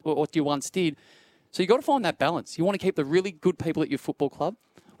once did. So you've got to find that balance. You want to keep the really good people at your football club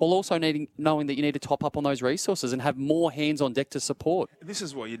while also knowing that you need to top up on those resources and have more hands on deck to support. This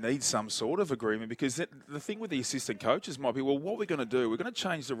is why you need some sort of agreement, because the thing with the assistant coaches might be, well, what we're going to do, we're going to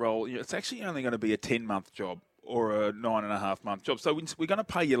change the role. It's actually only going to be a 10-month job or a 9.5-month job. So we're going to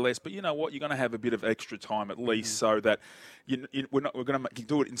pay you less, but you know what? You're going to have a bit of extra time at least so that we're going to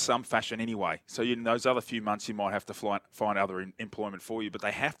do it in some fashion anyway. So in those other few months, you might have to find other employment for you, but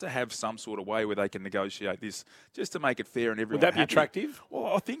they have to have some sort of way where they can negotiate this just to make it fair and everyone Would that be happy. attractive? Well,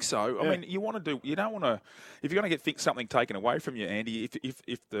 I think so. Yeah. I mean, you don't want to, if you're going to get something taken away from you, Andy,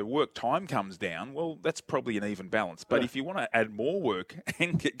 if the work time comes down, well, that's probably an even balance. But if you want to add more work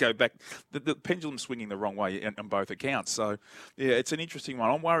and go back, the pendulum's swinging the wrong way on both accounts. So, yeah, it's an interesting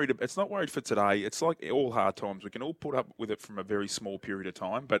one. I'm worried. It's not worried for today. It's like all hard times. We can all put up with it from a very small period of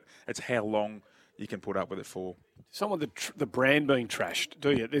time, but it's how long you can put up with it for. Some of the brand being trashed,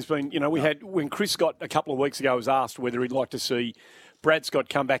 do you? There's been, we had, when Chris Scott a couple of weeks ago was asked whether he'd like to see Brad Scott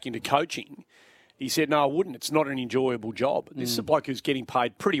come back into coaching, he said, no, I wouldn't. It's not an enjoyable job. This is a bloke who's getting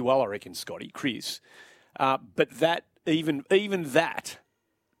paid pretty well, I reckon, Scotty, Chris. But that, even that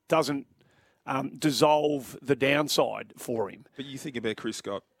doesn't dissolve the downside for him. But you think about Chris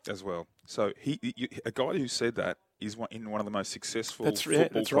Scott as well. So a guy who said that is in one of the most successful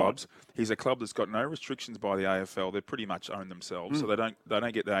football clubs. Right. He's a club that's got no restrictions by the AFL. They pretty much own themselves, so they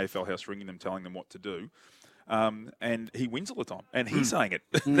don't get the AFL house ringing them, telling them what to do. And he wins all the time, and he's saying it.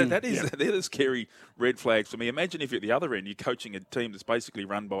 They're the scary red flags for me. Imagine if you're at the other end, you're coaching a team that's basically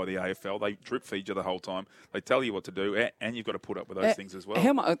run by the AFL. They drip feed you the whole time. They tell you what to do, and you've got to put up with those things as well.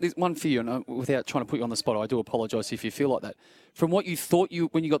 There's one for you, and without trying to put you on the spot, I do apologise if you feel like that. From what you thought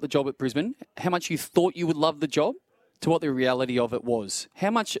when you got the job at Brisbane, how much you thought you would love the job to what the reality of it was. How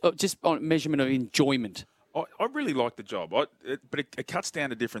much, just on measurement of enjoyment? I really like the job, but it cuts down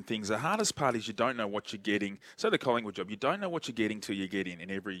to different things. The hardest part is you don't know what you're getting. So the Collingwood job, you don't know what you're getting till you get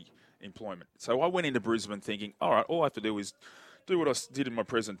in every employment. So I went into Brisbane thinking, all right, all I have to do is do what I did in my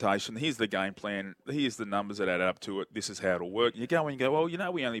presentation. Here's the game plan. Here's the numbers that add up to it. This is how it'll work. You go and you go,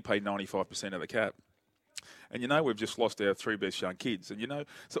 well, we only paid 95% of the cap. And we've just lost our 3 best young kids, and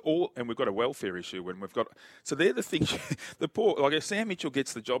and we've got a welfare issue, and so they're the things. The poor, like if Sam Mitchell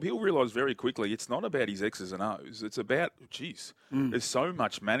gets the job, he'll realise very quickly it's not about his X's and O's. It's about, there's so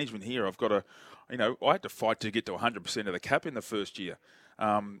much management here. I've got to, I had to fight to get to 100% of the cap in the first year.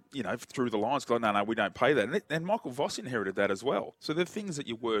 Through the lines, no, we don't pay that, and Michael Voss inherited that as well. So the things that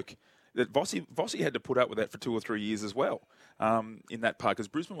you work. That Vossi had to put up with that for 2 or 3 years as well in that part, because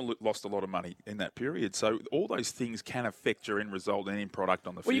Brisbane lost a lot of money in that period. So all those things can affect your end result and end product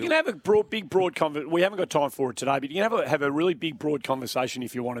on the field. Well, you can have a big, broad conversation. We haven't got time for it today, but you can have a really big, broad conversation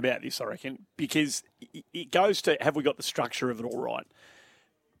if you want about this, I reckon, because it goes to, have we got the structure of it all right?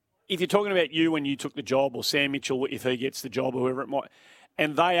 If you're talking about you when you took the job, or Sam Mitchell if he gets the job, or whoever it might,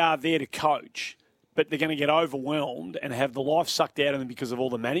 and they are there to coach, but they're going to get overwhelmed and have the life sucked out of them because of all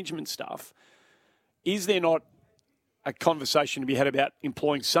the management stuff, is there not a conversation to be had about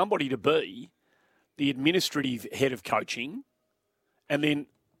employing somebody to be the administrative head of coaching, and then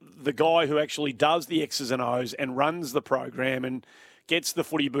the guy who actually does the X's and O's and runs the program and gets the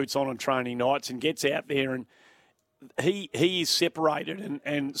footy boots on training nights and gets out there, and he is separated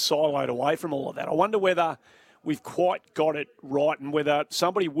and siloed away from all of that? I wonder whether we've quite got it right, and whether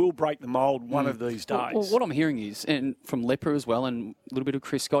somebody will break the mould one of these days. Well, what I'm hearing is, and from Lepper as well, and a little bit of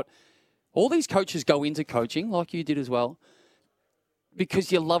Chris Scott, all these coaches go into coaching, like you did as well,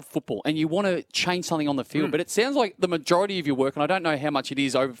 because you love football and you want to change something on the field. But it sounds like the majority of your work, and I don't know how much it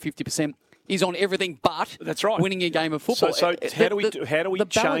is, over 50%, is on everything but winning a game of football. So how do we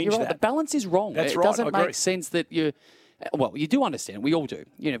change that? The balance is wrong. That's it right. doesn't make sense that you... Well, you do understand. We all do.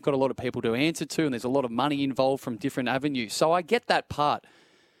 You've got a lot of people to answer to, and there's a lot of money involved from different avenues. So I get that part.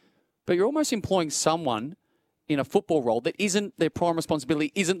 But you're almost employing someone in a football role that isn't their prime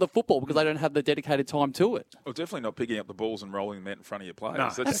responsibility, isn't the football, because they don't have the dedicated time to it. Well, definitely not picking up the balls and rolling them out in front of your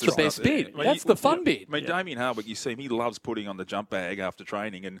players. No, that's the best bit. That's the fun bit. I mean, Damien Hardwick, you see him, he loves putting on the jump bag after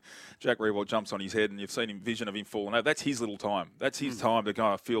training, and Jack Riewoldt jumps on his head, and you've seen him, vision of him falling out. That's his little time. That's his time to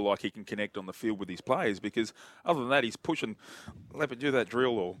kind of feel like he can connect on the field with his players, because other than that, he's pushing, let me do that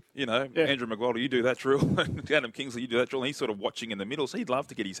drill, or, Andrew McGuire, you do that drill, and Adam Kingsley, you do that drill, and he's sort of watching in the middle, so he'd love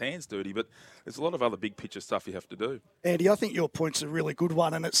to get his hands dirty, but there's a lot of other big picture stuff you have to do. Andy, I think your point's a really good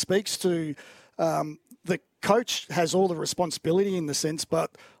one, and it speaks to the coach has all the responsibility in the sense,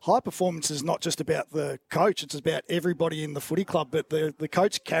 but high performance is not just about the coach, it's about everybody in the footy club, but the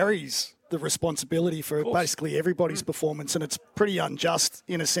coach carries the responsibility for basically everybody's performance, and it's pretty unjust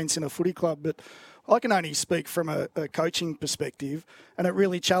in a sense in a footy club. But I can only speak from a coaching perspective, and it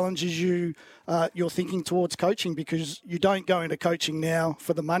really challenges you, your thinking towards coaching, because you don't go into coaching now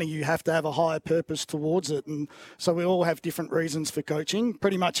for the money. You have to have a higher purpose towards it. And so we all have different reasons for coaching.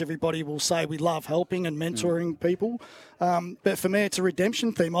 Pretty much everybody will say we love helping and mentoring people. But for me, it's a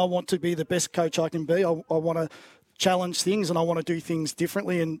redemption theme. I want to be the best coach I can be. I want to challenge things, and I want to do things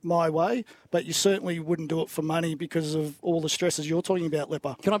differently in my way, but you certainly wouldn't do it for money because of all the stresses you're talking about,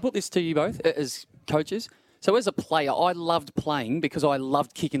 Lepper. Can I put this to you both as coaches? So as a player, I loved playing because I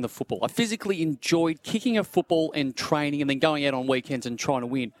loved kicking the football. I physically enjoyed kicking a football and training and then going out on weekends and trying to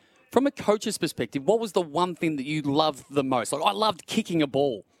win. From a coach's perspective, what was the one thing that you loved the most? Like, I loved kicking a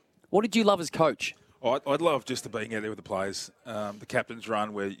ball. What did you love as coach? I'd love just being out there with the players, the captain's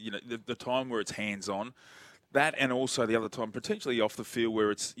run, where the time where it's hands-on. That, and also the other time, potentially off the field,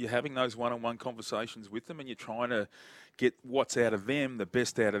 where you're having those one-on-one conversations with them, and you're trying to get what's out of them, the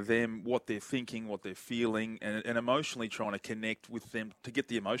best out of them, what they're thinking, what they're feeling, and emotionally trying to connect with them to get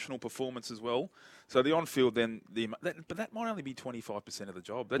the emotional performance as well. So the on-field, then, but that might only be 25% of the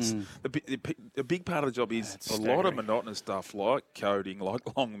job. That's the big part of the job is a lot of monotonous stuff, like coding,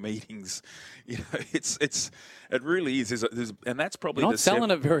 like long meetings. It really is. And that's probably You're not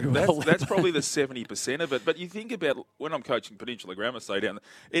selling it very well. That's probably the 70% of it. But you think about when I'm coaching Peninsula Grammar State down,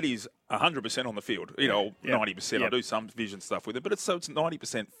 it is 100% on the field. 90%. Yep. I do some vision stuff with it, but it's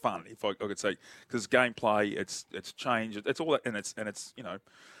 90% fun, if I could say, because gameplay, it's change, it's all that, and it's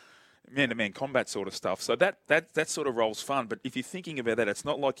man-to-man combat sort of stuff. So that sort of role's fun. But if you're thinking about that, it's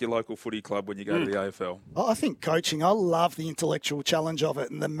not like your local footy club when you go to the AFL. I think coaching, I love the intellectual challenge of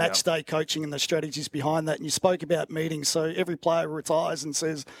it and the match day coaching and the strategies behind that. And you spoke about meetings. So every player retires and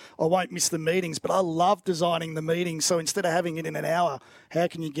says, I won't miss the meetings. But I love designing the meetings. So instead of having it in an hour, how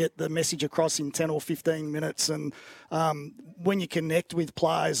can you get the message across in 10 or 15 minutes? And when you connect with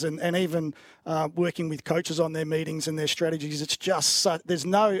players and even working with coaches on their meetings and their strategies, it's just there's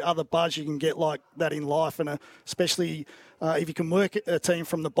no other buzz you can get like that in life, and especially if you can work a team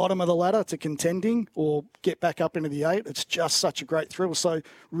from the bottom of the ladder to contending or get back up into the 8, it's just such a great thrill. So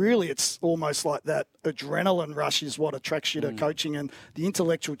really it's almost like that adrenaline rush is what attracts you to coaching and the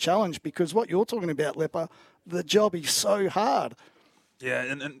intellectual challenge, because what you're talking about, Leper, the job is so hard. Yeah,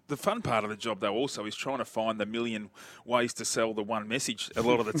 and the fun part of the job, though, also is trying to find the million ways to sell the one message a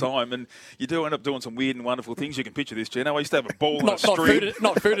lot of the time. And you do end up doing some weird and wonderful things. You can picture this, Gino. I used to have a ball and a string.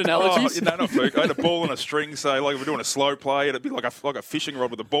 Not food analogies. No, not food. I had a ball and a string, so like if we're doing a slow play, it'd be like a fishing rod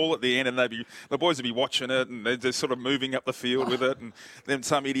with a ball at the end, and the boys would be watching it, and they're just sort of moving up the field with it, and then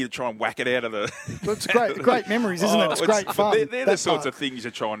some idiot would try and whack it out of the... Well, it's great memories, isn't it? It's great fun. They're the sorts of things you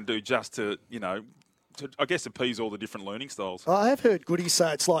try and do just to, to, I guess, appease all the different learning styles. I have heard Goody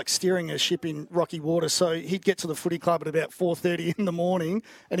say it's like steering a ship in rocky water. So he'd get to the footy club at about 4:30 in the morning,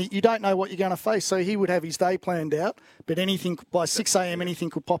 and you don't know what you're going to face. So he would have his day planned out, but anything by 6 a.m. anything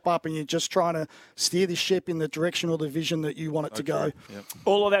could pop up, and you're just trying to steer this ship in the direction or the vision that you want it to go. Yep.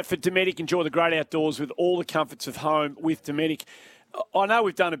 All of that for Dometic. Enjoy the great outdoors with all the comforts of home with Dometic. I know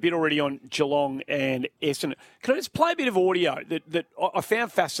we've done a bit already on Geelong and Essendon. Can I just play a bit of audio that I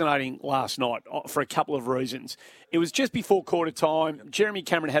found fascinating last night for a couple of reasons? It was just before quarter time. Jeremy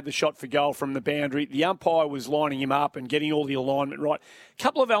Cameron had the shot for goal from the boundary. The umpire was lining him up and getting all the alignment right. A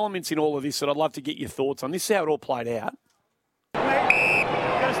couple of elements in all of this that I'd love to get your thoughts on. This is how it all played out. You've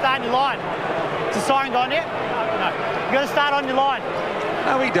got to start on your line. Is the siren gone yet? No. You've got to start on your line.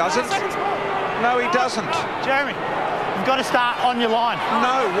 No, he doesn't. No, he doesn't. Jeremy. You've got to start on your line.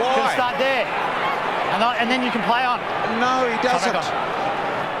 No, why? You've got to start there. And then you can play on. No, he doesn't.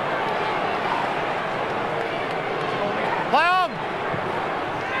 Play on.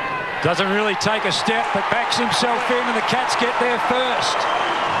 Doesn't really take a step, but backs himself in, and the Cats get there first.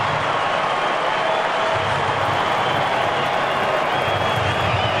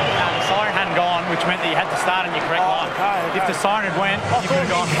 The siren hadn't gone, which meant that you had to start on your correct line. Okay. If the siren had went, you could have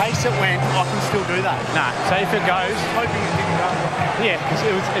gone. In case it went, I can still do that. No. So if it goes, hoping it didn't go. Yeah, because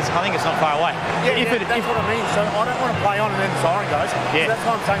I think it's not far away. Yeah, that's what I mean. So I don't want to play on and then the siren goes. Yeah. So that's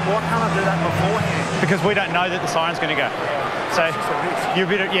why I'm saying, why can't I do that beforehand? Because we don't know that the siren's going to go. So you're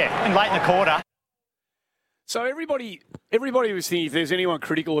a bit and late in the quarter. So everybody was thinking if there's anyone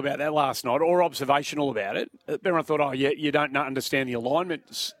critical about that last night or observational about it, everyone thought, you don't understand the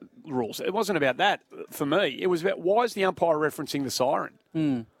alignment rules. It wasn't about that for me. It was about why is the umpire referencing the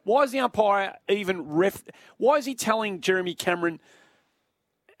siren? Why is the umpire why is he telling Jeremy Cameron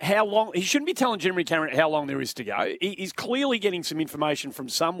how long? He shouldn't be telling Jeremy Cameron how long there is to go. He's clearly getting some information from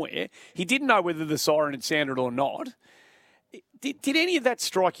somewhere. He didn't know whether the siren had sounded or not. Did any of that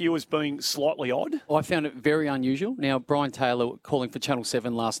strike you as being slightly odd? I found it very unusual. Now, Brian Taylor, calling for Channel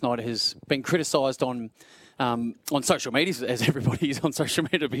 7 last night, has been criticised on social media, as everybody is on social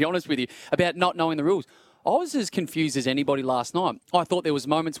media, to be honest with you, about not knowing the rules. I was as confused as anybody last night. I thought there was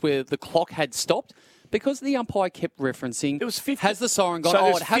moments where the clock had stopped because the umpire kept referencing, has the siren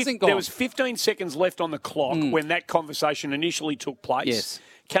gone? It hasn't gone. There was 15 seconds left on the clock when that conversation initially took place. Yes.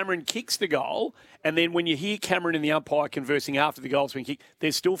 Cameron kicks the goal, and then when you hear Cameron and the umpire conversing after the goal's been kicked,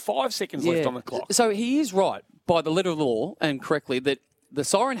 there's still 5 seconds left on the clock. So he is right, by the letter of the law, and correctly, that the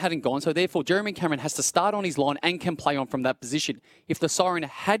siren hadn't gone, so therefore Jeremy Cameron has to start on his line and can play on from that position. If the siren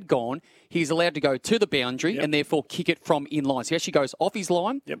had gone, he's allowed to go to the boundary and therefore kick it from in line. So he actually goes off his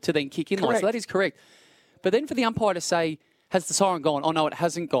line to then kick in line. So that is correct. But then for the umpire to say, has the siren gone? Oh, no, it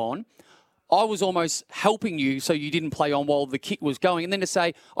hasn't gone. I was almost helping you so you didn't play on while the kick was going. And then to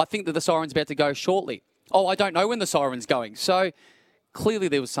say, I think that the siren's about to go shortly. Oh, I don't know when the siren's going. So clearly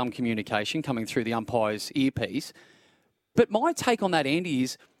there was some communication coming through the umpire's earpiece. But my take on that, Andy,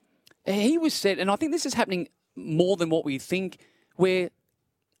 is he was said, and I think this is happening more than what we think, where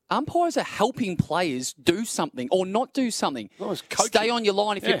umpires are helping players do something or not do something. Stay on your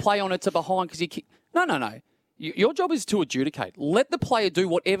line if you play on it to behind because you kick. No. Your job is to adjudicate. Let the player do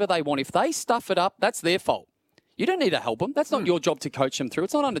whatever they want. If they stuff it up, that's their fault. You don't need to help them. That's not your job to coach them through.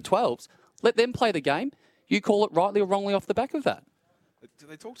 It's not under 12s. Let them play the game. You call it rightly or wrongly off the back of that. Do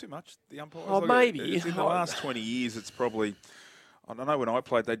they talk too much, the umpires? Oh, maybe. In the last 20 years, it's probably... I don't know, when I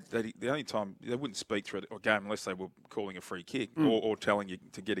played, the only time they wouldn't speak through a game unless they were calling a free kick or telling you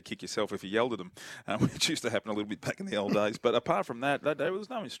to get a kick yourself if you yelled at them, which used to happen a little bit back in the old days. But apart from that, there was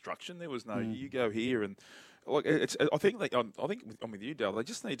no instruction. There was no you go here and. Like I think I'm with you, Dale. They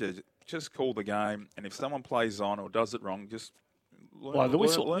just need to just call the game, and if someone plays on or does it wrong, just Blow the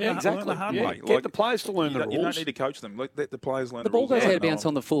whistle. Learn Exactly. the hard way. Get the players to learn the rules. You don't need to coach them. Let the players learn the ball rules. goes out of bounds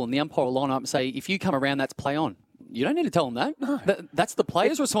on the full, and the umpire will line up and say, if you come around, that's play on. You don't need to tell them that. No. That's the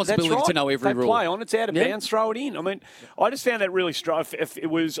player's responsibility to know every rule. Play on, it's out of bounds, throw it in. I mean, I just found that really strange. If it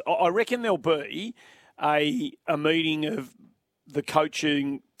was, I reckon there'll be a meeting of the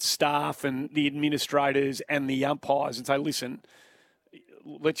coaching staff and the administrators and the umpires and say, listen,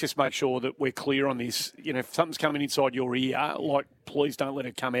 let's just make sure that we're clear on this. You know, if something's coming inside your ear, like, please don't let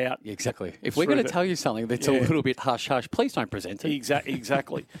it come out. Exactly. If we're going to tell you something that's a little bit hush-hush, please don't present it.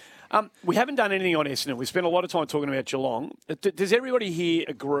 Exactly. We haven't done anything on Essendon. We spent a lot of time talking about Geelong. Does everybody here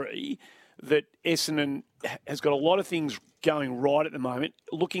agree that Essendon has got a lot of things going right at the moment?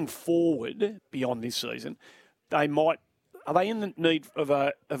 Looking forward beyond this season, are they in the need of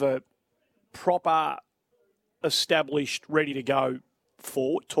a proper, established, ready to go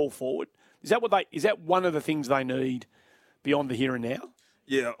tall forward? Is that one of the things they need beyond the here and now?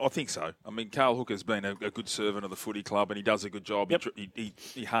 Yeah, I think so. I mean, Carl Hooker's been a good servant of the footy club, and he does a good job. Yep.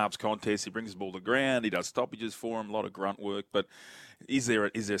 He halves contests, he brings the ball to ground, he does stoppages for him, a lot of grunt work. But is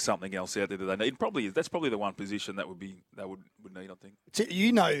there something else out there that they need? That's probably the one position that would need, I think.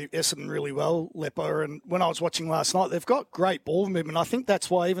 You know Essendon really well, Lepo, and when I was watching last night, they've got great ball movement. I think that's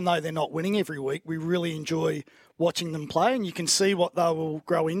why, even though they're not winning every week, we really enjoy watching them play, and you can see what they will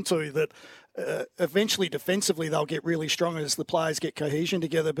grow into, that eventually defensively they'll get really strong as the players get cohesion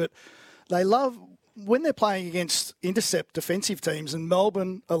together. But they love when they're playing against intercept defensive teams, and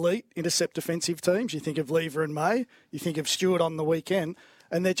Melbourne elite intercept defensive teams. You think of Lever and May, you think of Stewart on the weekend,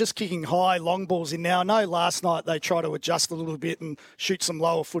 and they're just kicking high long balls in. Now, I know last night they try to adjust a little bit and shoot some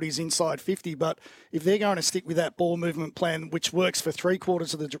lower footies inside 50, but if they're going to stick with that ball movement plan, which works for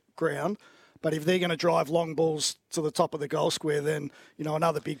 3/4 of the ground, but if they're going to drive long balls to the top of the goal square, then, you know,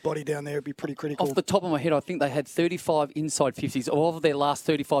 another big body down there would be pretty critical. Off the top of my head, I think they had 35 inside 50s. Of their last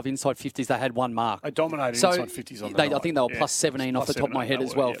 35 inside 50s, they had one mark. They dominated inside 50s on the night. I think they were plus 17 off the top of my head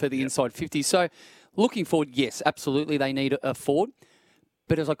as well for the inside 50s. So looking forward, yes, absolutely, they need a forward.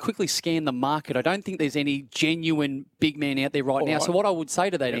 But as I quickly scan the market, I don't think there's any genuine big man out there right now. So what I would say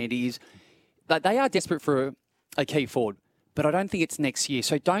to that, Andy, is that they are desperate for a key forward. But I don't think it's next year.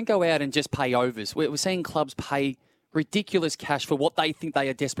 So don't go out and just pay overs. We're seeing clubs pay ridiculous cash for what they think they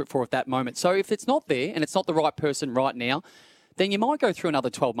are desperate for at that moment. So if it's not there and it's not the right person right now, then you might go through another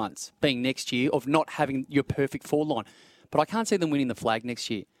 12 months, being next year, of not having your perfect forward line. But I can't see them winning the flag next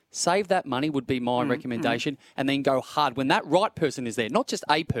year. Save that money would be my recommendation, and then go hard when that right person is there. Not just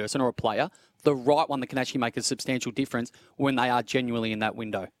a person or a player, the right one that can actually make a substantial difference when they are genuinely in that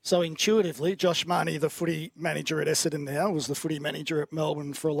window. So intuitively, Josh Marnie, the footy manager at Essendon now, was the footy manager at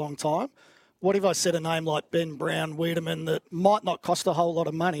Melbourne for a long time. What if I said a name like Ben Brown, Wiedemann, that might not cost a whole lot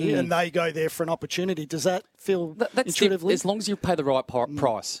of money, and they go there for an opportunity? Does that feel intuitively? As long as you pay the right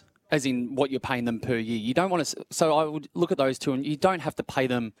price, as in what you're paying them per year. You don't want to. So I would look at those two, and you don't have to pay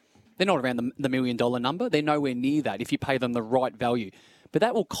them. They're not around the $1 million number. They're nowhere near that if you pay them the right value. But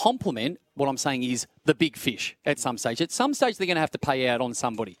that will complement what I'm saying is the big fish at some stage. At some stage, they're going to have to pay out on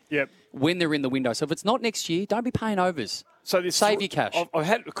somebody when they're in the window. So if it's not next year, don't be paying overs. So save your cash. I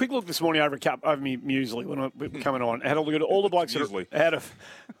had a quick look this morning over me muesli when I was coming on. I had a look at all the blokes out of.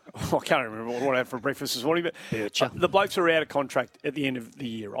 I can't remember what I had for breakfast this morning, but the blokes are out of contract at the end of the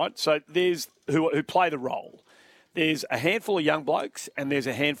year, right? So there's who play the role. There's a handful of young blokes and there's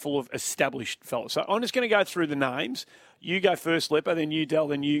a handful of established fellas. So I'm just going to go through the names. You go first, Lepper, then you, Del,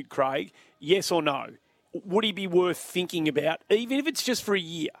 then you, Craig. Yes or no? Would he be worth thinking about, even if it's just for a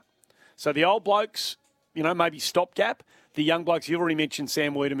year? So the old blokes, you know, maybe stopgap. The young blokes, you've already mentioned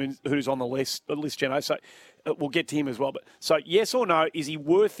Sam Wiedemann, who's on the list, Geno, so we'll get to him as well. But so yes or no, is he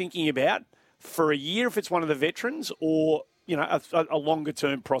worth thinking about for a year if it's one of the veterans, or, you know, a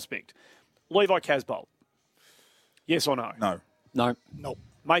longer-term prospect? Levi Casbolt. Yes or no? No. No. No.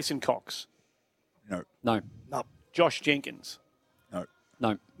 Mason Cox. No. No. No. Josh Jenkins. No.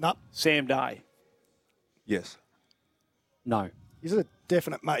 No. No. Sam Day. Yes. No. Is it a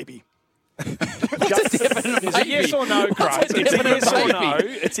definite maybe? What's a definite It's a yes or no, Craig. It's a yes or no.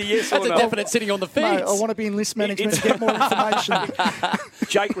 It's a yes or no. That's a definite sitting on the fence. No, I want to be in list management to get more information.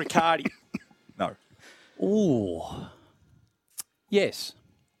 Jake Riccardi. No. Ooh. Yes.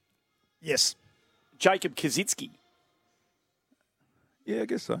 Yes. Jacob Kazitsky. Yeah, I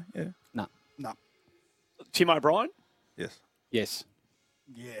guess so, yeah. No. No. Tim O'Brien. Yes. Yes.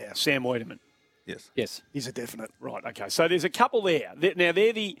 Yeah, Sam Weideman. Yes. He's a definite. Right, okay. So there's a couple there. Now,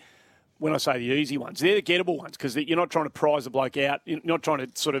 they're the, when I say the easy ones, they're the gettable ones because you're not trying to prize a bloke out. You're not trying to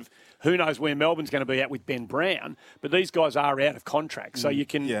sort of, who knows where Melbourne's going to be at with Ben Brown, but these guys are out of contract. So you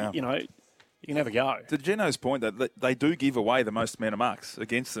can, you can have a go. To Geno's point, that they do give away the most amount of marks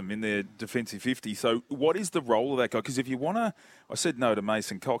against them in their defensive 50. So what is the role of that guy? Because if you want to, I said no to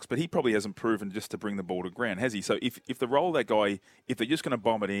Mason Cox, but he probably hasn't proven just to bring the ball to ground, has he? So if the role of that guy, if they're just going to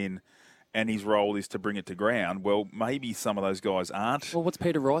bomb it in and his role is to bring it to ground, well, maybe some of those guys aren't. Well, what's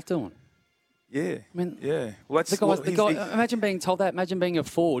Peter Wright doing? Yeah. I mean, yeah. Well, that's the guy. Imagine being told that. Imagine being a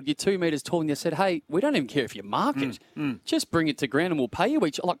forward. You're 2 metres tall, and you said, "Hey, we don't even care if you mark it. Just bring it to ground, and we'll pay you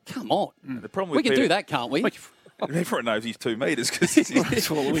each." Like, come on. The problem we with can Peter, do that, can't we? Everyone knows he's 2 metres because he's his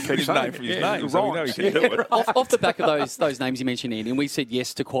name from his name, so we know he can do it. Off the back of those names you mentioned, Andy, and we said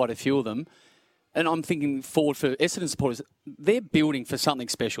yes to quite a few of them. And I'm thinking forward for Essendon supporters, they're building for something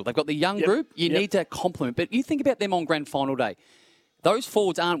special. They've got the young group. You need to complement. But you think about them on grand final day. Those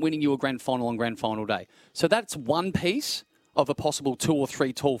forwards aren't winning you a grand final on grand final day. So that's one piece of a possible 2 or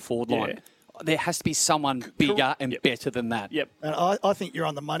 3 tall forward line. There has to be someone bigger and better than that. Yep. And I think you're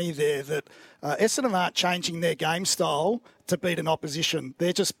on the money there that Essendon aren't changing their game style to beat an opposition.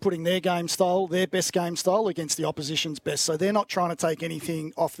 They're just putting their game style, their best game style, against the opposition's best. So they're not trying to take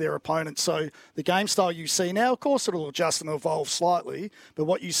anything off their opponent. So the game style you see now, of course it'll adjust and evolve slightly, but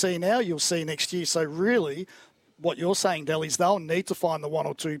what you see now, you'll see next year. So really, what you're saying, Del, is they'll need to find the 1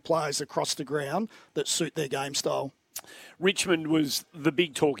 or 2 players across the ground that suit their game style. Richmond was the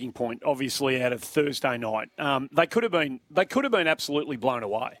big talking point, obviously, out of Thursday night. They could have been absolutely blown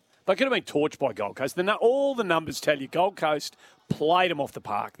away. They could have been torched by Gold Coast. All the numbers tell you Gold Coast played them off the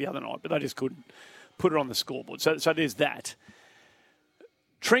park the other night, but they just couldn't put it on the scoreboard. So there's that.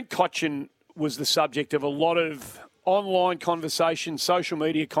 Trent Cotchin was the subject of a lot of online conversation, social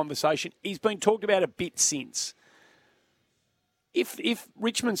media conversation. He's been talked about a bit since. If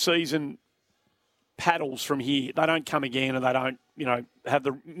Richmond season paddles from here, they don't come again and they don't, have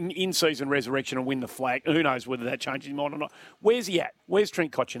the in-season resurrection and win the flag. Who knows whether that changes his mind or not. Where's he at? Where's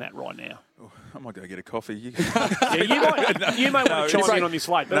Trent Cotchin at right now? Oh, I might go get a coffee. You might want to chime in on this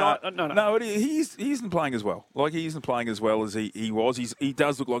late. No, he isn't playing as well. Like, he isn't playing as well as he was. He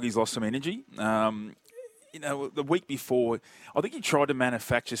does look like he's lost some energy. The week before, I think he tried to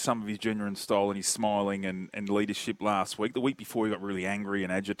manufacture some of his genuine style and his smiling and leadership last week. The week before, he got really angry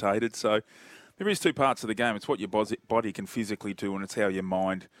and agitated. So there is 2 parts of the game. It's what your body can physically do, and it's how your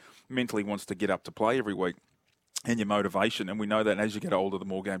mind mentally wants to get up to play every week, and your motivation. And we know that as you get older, the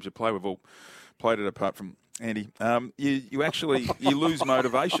more games you play. We've all played it apart from Andy. You actually lose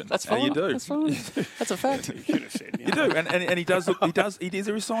motivation. That's fine. You do. That's fine. That's a fact. You do, and he does.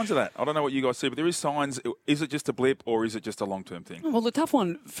 There is signs of that. I don't know what you guys see, but there is signs. Is it just a blip or is it just a long-term thing? Well, the tough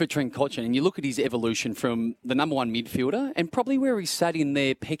one for Trent Cotchin, and you look at his evolution from the number 1 midfielder and probably where he sat in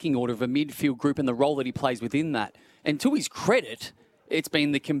their pecking order of a midfield group and the role that he plays within that. And to his credit, it's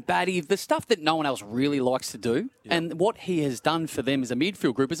been the combative, the stuff that no one else really likes to do. Yep. And what he has done for them as a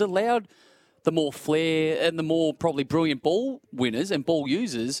midfield group has allowed the more flair and the more probably brilliant ball winners and ball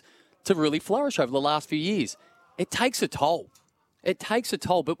users to really flourish over the last few years. It takes a toll.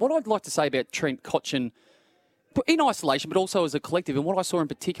 But what I'd like to say about Trent Cotchin, in isolation, but also as a collective, and what I saw in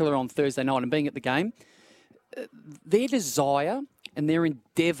particular on Thursday night and being at the game, their desire and their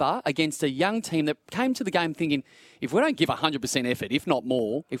endeavour against a young team that came to the game thinking, if we don't give 100% effort, if not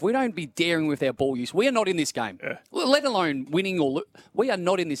more, if we don't be daring with our ball use, we are not in this game. Yeah. Let alone winning we are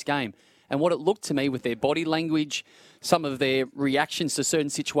not in this game. And what it looked to me with their body language, some of their reactions to certain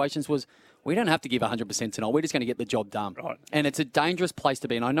situations was, we don't have to give 100% tonight. We're just going to get the job done. Right. And it's a dangerous place to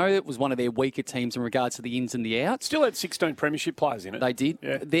be. And I know it was one of their weaker teams in regards to the ins and the outs. Still had 16 premiership players in it. They did.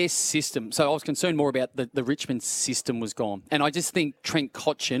 Yeah. Their system. So I was concerned more about the Richmond system was gone. And I just think Trent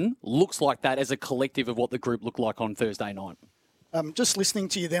Cotchin looks like that as a collective of what the group looked like on Thursday night. Just listening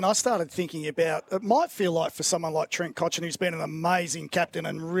to you then, I started thinking about, it might feel like for someone like Trent Cotchin, who's been an amazing captain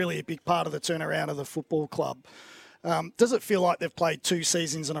and really a big part of the turnaround of the football club, does it feel like they've played 2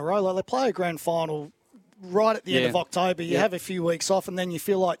 seasons in a row? Like they play a grand final right at the end of October. You have a few weeks off and then you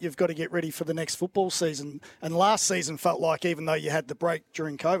feel like you've got to get ready for the next football season. And last season felt like, even though you had the break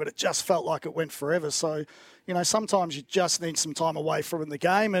during COVID, it just felt like it went forever. So, sometimes you just need some time away from the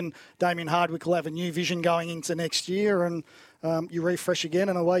game, and Damien Hardwick will have a new vision going into next year, and you refresh again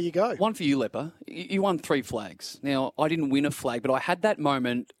and away you go. One for you, Lepper. You won 3 flags. Now, I didn't win a flag, but I had that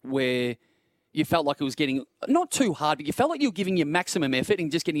moment where you felt like it was getting not too hard, but you felt like you were giving your maximum effort and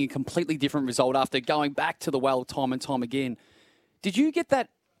just getting a completely different result after going back to the well time and time again. Did you get that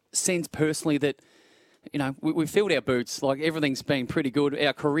sense personally that you know, we filled our boots. Like, everything's been pretty good.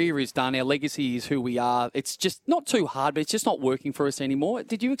 Our career is done. Our legacy is who we are. It's just not too hard, but it's just not working for us anymore.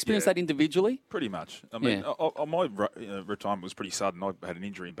 Did you experience that individually? Pretty much. I mean, my retirement was pretty sudden. I had an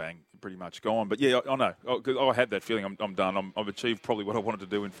injury and bang, pretty much gone. But yeah, I know. I had that feeling. I'm done. I've achieved probably what I wanted to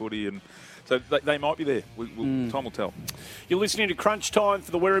do in footy, and so they might be there. Time will tell. You're listening to Crunch Time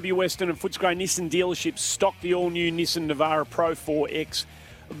for the Werribee Western and Footscray Nissan dealerships. Stock the all-new Nissan Navara Pro 4X.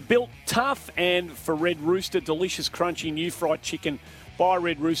 Built tough, and for Red Rooster, delicious crunchy new fried chicken by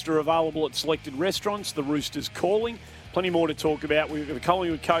Red Rooster, available at selected restaurants. The Rooster's calling. Plenty more to talk about. We've got the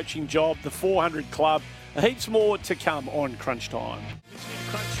Collingwood coaching job, the 400 Club. Heaps more to come on Crunch Time.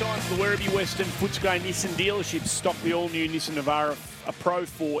 Crunch Time for the Werribee Western Footscray Nissan dealerships. Stock the all-new Nissan Navara Pro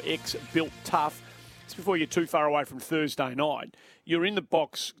 4X, built tough. Just before you get too far away from Thursday night, you're in the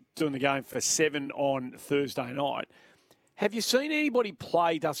box doing the game for 7 on Thursday night. Have you seen anybody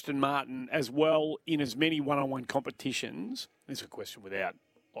play Dustin Martin as well in as many one-on-one competitions? This is a question without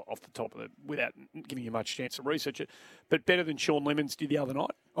giving you much chance to research it, but better than Sean Lemons did the other night?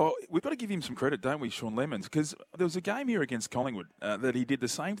 Oh, we've got to give him some credit, don't we, Sean Lemons? Because there was a game here against Collingwood that he did the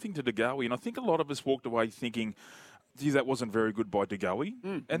same thing to De Goey, and I think a lot of us walked away thinking, gee, that wasn't very good by De Goey.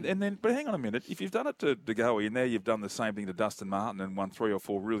 And then, but hang on a minute, if you've done it to De Goey and now you've done the same thing to Dustin Martin and won 3 or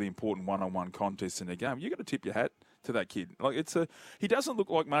 4 really important one-on-one contests in a game, you've got to tip your hat to that kid. Like, he doesn't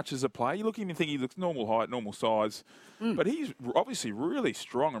look like much as a player. You look at him and think he looks normal height, normal size, but he's obviously really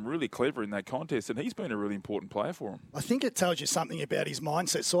strong and really clever in that contest, and he's been a really important player for him. I think it tells you something about his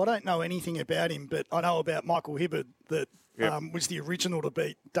mindset. So I don't know anything about him, but I know about Michael Hibberd that was the original to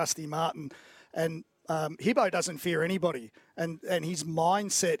beat Dusty Martin, and Hibbo doesn't fear anybody, and his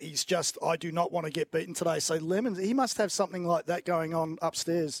mindset is just, I do not want to get beaten today. So Lemons, he must have something like that going on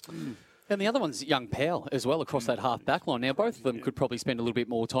upstairs. And the other one's young Powell as well across that half back line. Now, both of them could probably spend a little bit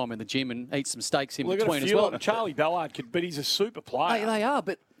more time in the gym and eat some steaks in between as well. Charlie Ballard could, but he's a super player. They are,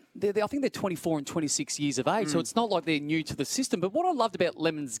 but I think they're 24 and 26 years of age, so it's not like they're new to the system. But what I loved about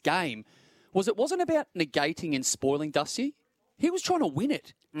Lemons' game was it wasn't about negating and spoiling Dusty. He was trying to win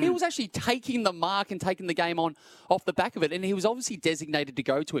it. He was actually taking the mark and taking the game on off the back of it. And he was obviously designated to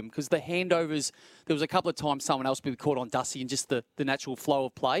go to him because the handovers, there was a couple of times someone else would be caught on Dusty and just the natural flow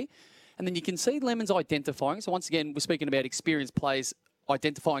of play. And then you can see Lemons identifying. So once again, we're speaking about experienced players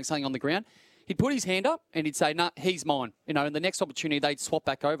identifying something on the ground. He'd put his hand up and he'd say, nah, he's mine. You know, and the next opportunity they'd swap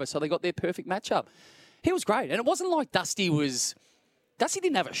back over. So they got their perfect matchup. He was great. And it wasn't like Dusty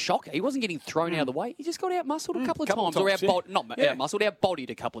didn't have a shocker. He wasn't getting thrown out of the way. He just got out-muscled a couple of times. Or out-muscled,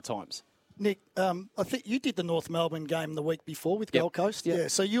 out-bodied a couple of times. Nick, I think you did the North Melbourne game the week before with Gold Coast. Yeah,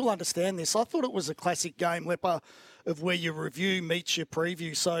 so you'll understand this. I thought it was a classic game, Lepper, of where your review meets your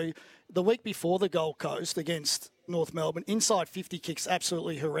preview. So the week before the Gold Coast against North Melbourne, inside 50 kicks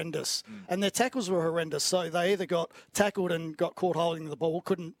absolutely horrendous. And their tackles were horrendous. So they either got tackled and got caught holding the ball,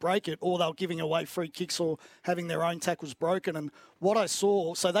 couldn't break it, or they were giving away free kicks or having their own tackles broken. And what I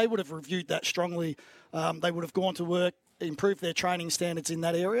saw, so they would have reviewed that strongly. They would have gone to work, improved their training standards in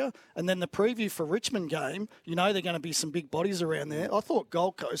that area. And then the preview for Richmond game, you know they're going to be some big bodies around there. I thought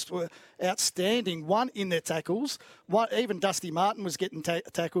Gold Coast were outstanding, one in their tackles. Even Dusty Martin was getting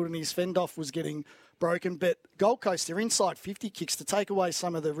tackled and his fend-off was getting broken. But Gold Coast, their inside 50 kicks to take away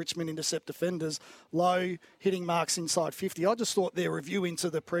some of the Richmond intercept defenders, low hitting marks inside 50. I just thought their review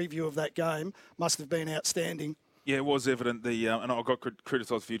into the preview of that game must have been outstanding. Yeah, it was evident. And I got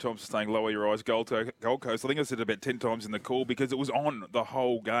criticised a few times for saying lower your eyes, Gold Coast. I think I said it about 10 times in the call because it was on the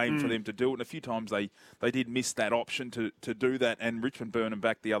whole game for them to do it. And a few times they did miss that option to do that, and Richmond burned them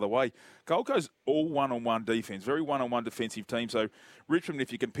back the other way. Gold Coast, all one-on-one defence, very one-on-one defensive team. So Richmond,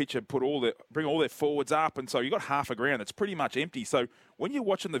 if you can picture, bring all their forwards up, and so you've got half a ground that's pretty much empty. So when you're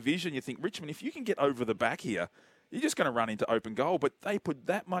watching the vision, you think, Richmond, if you can get over the back here, you're just going to run into open goal. But they put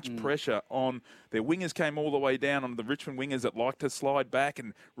that much pressure on. Their wingers came all the way down on the Richmond wingers that liked to slide back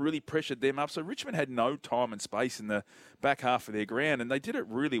and really pressured them up. So Richmond had no time and space in the back half of their ground, and they did it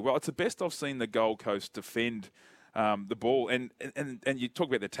really well. It's the best I've seen the Gold Coast defend the ball. And you talk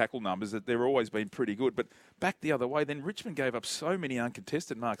about their tackle numbers, that they've always been pretty good. But back the other way, then Richmond gave up so many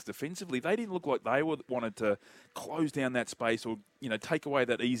uncontested marks defensively. They didn't look like they wanted to close down that space or, take away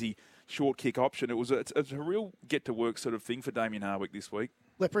that easy short kick option. It's a real get-to-work sort of thing for Damien Hardwick this week.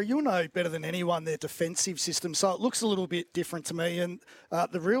 Lepre, you'll know better than anyone their defensive system, so it looks a little bit different to me. And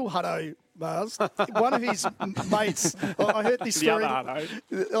the real Hutto, Mars, one of his mates, I heard this story.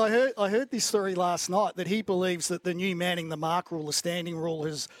 I heard this story last night that he believes that the new manning the mark rule, the standing rule,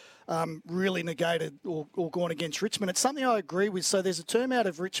 has really negated or gone against Richmond. It's something I agree with. So there's a term out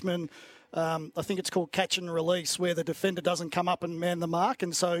of Richmond I think it's called catch and release, where the defender doesn't come up and man the mark.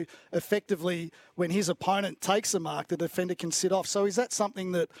 And so effectively, when his opponent takes the mark, the defender can sit off. So is that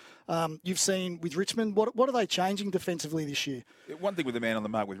something that you've seen with Richmond? What are they changing defensively this year? One thing with the man on the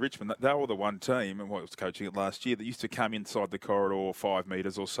mark with Richmond, they were the one team, and I was coaching it last year, that used to come inside the corridor 5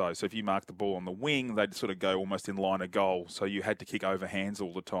 metres or so. So if you marked the ball on the wing, they'd sort of go almost in line of goal. So you had to kick over hands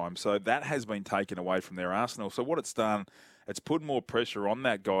all the time. So that has been taken away from their arsenal. So what it's done, it's put more pressure on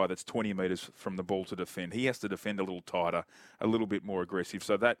that guy that's 20 metres from the ball to defend. He has to defend a little tighter, a little bit more aggressive.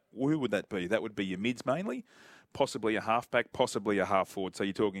 So that, who would that be? That would be your mids mainly, possibly a halfback, possibly a half forward. So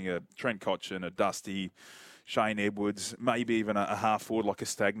you're talking a Trent Cotchin, a Dusty, Shane Edwards, maybe even a half forward like a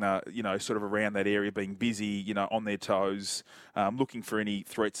Stagner, sort of around that area, being busy, on their toes, looking for any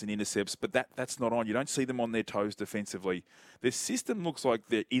threats and intercepts. But that's not on. You don't see them on their toes defensively. Their system looks like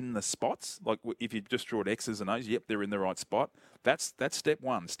they're in the spots. Like if you just draw X's and O's, yep, they're in the right spot. That's step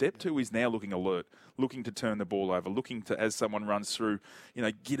one. Step two is now looking alert, looking to turn the ball over, looking to, as someone runs through,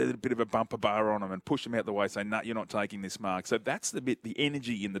 get a bit of a bumper bar on them and push them out the way, say, no, you're not taking this mark. So that's the bit, the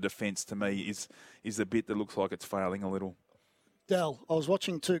energy in the defence to me is the bit that looks like it's failing a little. Dal, I was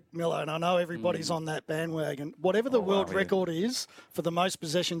watching Tuke Miller, and I know everybody's on that bandwagon. Whatever the world record is for the most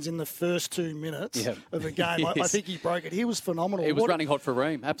possessions in the first 2 minutes of a game, I think he broke it. He was phenomenal. He was running hot for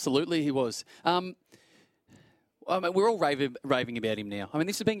Ream. Absolutely, he was. We're all raving about him now. I mean,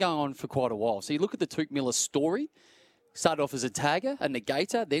 this has been going on for quite a while. So you look at the Tuke Miller story. Started off as a tagger, a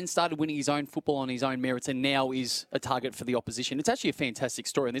negator, then started winning his own football on his own merits, and now is a target for the opposition. It's actually a fantastic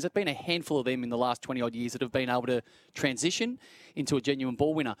story, and there's been a handful of them in the last 20-odd years that have been able to transition into a genuine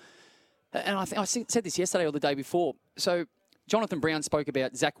ball winner. And I said this yesterday or the day before. So Jonathan Brown spoke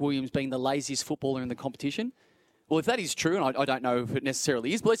about Zach Williams being the laziest footballer in the competition. Well, if that is true, and I don't know if it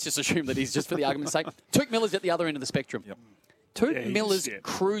necessarily is, but let's just assume that is just for the argument's sake. Tuke Miller's at the other end of the spectrum. Yep. Tuke Miller's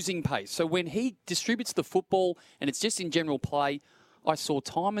cruising pace. So when he distributes the football and it's just in general play, I saw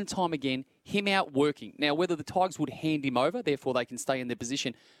time and time again him out working. Now, whether the Tigers would hand him over, therefore they can stay in their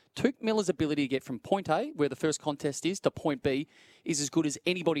position, Tuke Miller's ability to get from point A, where the first contest is, to point B is as good as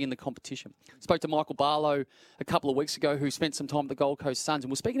anybody in the competition. Spoke to Michael Barlow a couple of weeks ago, who spent some time at the Gold Coast Suns,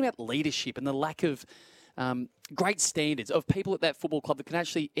 and we're speaking about leadership and the lack of great standards of people at that football club that can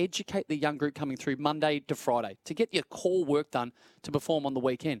actually educate the young group coming through Monday to Friday to get your core work done to perform on the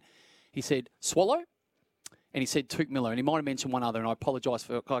weekend. He said Swallow, and he said Tuke Miller, and he might have mentioned one other, and I apologise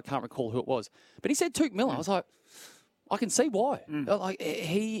for I can't recall who it was. But he said Tuke Miller. I was like, I can see why. Like,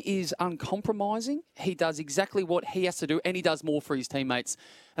 he is uncompromising. He does exactly what he has to do, and he does more for his teammates.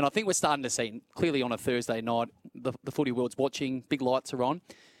 And I think we're starting to see, clearly on a Thursday night, the footy world's watching, big lights are on.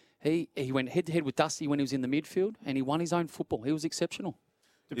 He went head-to-head with Dusty when he was in the midfield, and he won his own football. He was exceptional.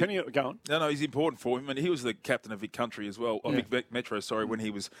 Depending on go on. No, he's important for him, and he was the captain of Vic Country as well. Yeah. Vic Metro, sorry, when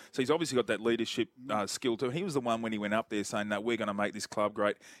he was. So he's obviously got that leadership skill too. He was the one when he went up there saying, "No, we're going to make this club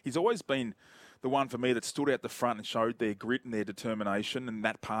great." He's always been the one for me that stood out the front and showed their grit and their determination and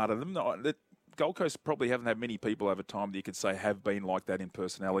that part of them. Gold Coast probably haven't had many people over time that you could say have been like that in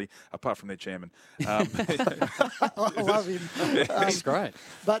personality, apart from their chairman. I love him. He's great.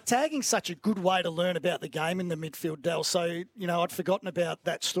 But tagging's such a good way to learn about the game in the midfield, Del. So, I'd forgotten about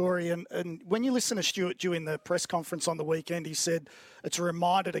that story. And when you listen to Stuart Dew in the press conference on the weekend, he said it's a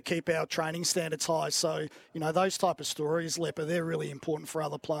reminder to keep our training standards high. So, those type of stories, Leper, they're really important for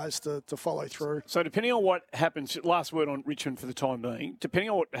other players to follow through. So depending on what happens, last word on Richmond for the time being, depending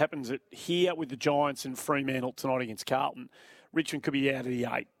on what happens here with the Giants and Fremantle tonight against Carlton, Richmond could be out of the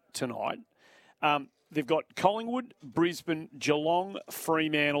 8 tonight. They've got Collingwood, Brisbane, Geelong,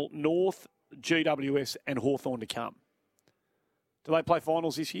 Fremantle, North, GWS and Hawthorn to come. Do they play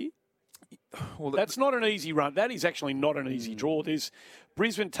finals this year? Well, that's not an easy run. That is actually not an easy draw. There's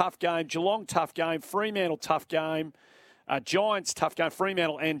Brisbane, tough game. Geelong, tough game. Fremantle, tough game. Giants, tough game.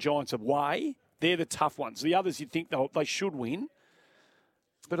 Fremantle and Giants away. They're the tough ones. The others you'd think they should win.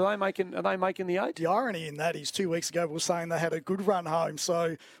 But are they making the 8? The irony in that is 2 weeks ago we were saying they had a good run home.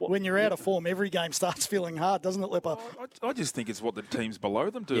 So when you're out of form, every game starts feeling hard, doesn't it, Lipper? I just think it's what the teams below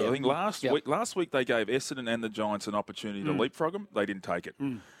them do. Yeah. I think last week they gave Essendon and the Giants an opportunity to leapfrog them. They didn't take it.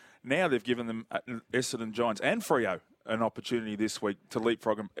 Now they've given them Essendon, Giants and Freo an opportunity this week to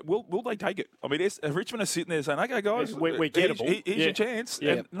leapfrog them. Will they take it? I mean, Richmond are sitting there saying, "Okay, guys, we're gettable. Here's your chance."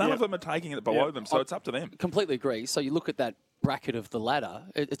 Yeah. And none of them are taking it below them, so it's up to them. Completely agree. So you look at that bracket of the ladder,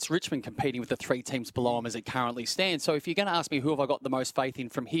 it's Richmond competing with the 3 teams below them as it currently stands. So if you're going to ask me who have I got the most faith in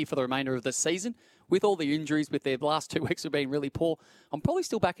from here for the remainder of the season, with all the injuries, with their last 2 weeks have been really poor, I'm probably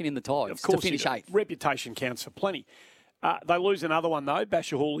still backing in the Tigers to finish 8th. Reputation counts for plenty. They lose another one, though.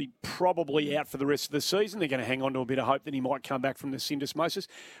 Basher Hawley probably out for the rest of the season. They're going to hang on to a bit of hope that he might come back from the syndesmosis.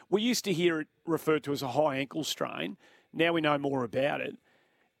 We used to hear it referred to as a high ankle strain. Now we know more about it.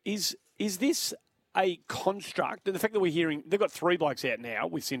 Is this a construct? The fact that we're hearing... They've got 3 blokes out now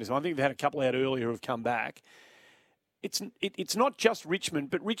with syndesmosis. I think they've had a couple out earlier who have come back. It's not just Richmond,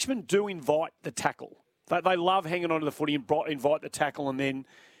 but Richmond do invite the tackle. They love hanging onto the footy and invite the tackle. And then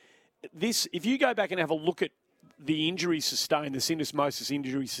this, if you go back and have a look at the injuries sustained, the syndesmosis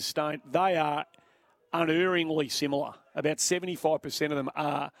injuries sustained, they are unerringly similar. About 75% of them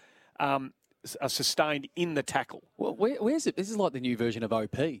are sustained in the tackle. Well, where's it? This is like the new version of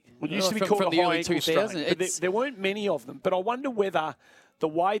OP. Well, it used to be called the high ankle strain. There weren't many of them. But I wonder whether the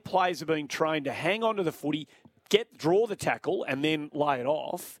way players are being trained to hang onto the footy, draw the tackle and then lay it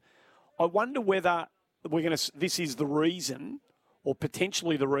off, I wonder whether this is the reason or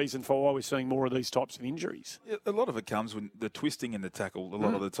potentially the reason for why we're seeing more of these types of injuries. Yeah, a lot of it comes when the twisting in the tackle a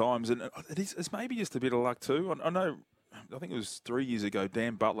lot of the times, and it's maybe just a bit of luck too. I know, I think it was 3 years ago,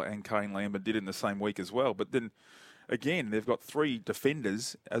 Dan Butler and Kane Lambert did it in the same week as well, but then again, they've got 3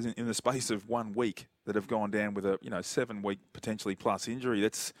 defenders as in the space of 1 week that have gone down with a 7-week potentially plus injury.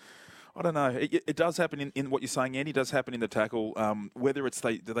 That's, I don't know. It does happen in what you're saying, Andy. It does happen in the tackle. Whether it's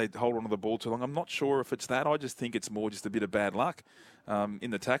do they hold on to the ball too long, I'm not sure if it's that. I just think it's more just a bit of bad luck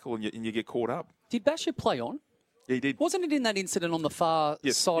in the tackle, and you get caught up. Did Basher play on? Yeah, he did. Wasn't it in that incident on the far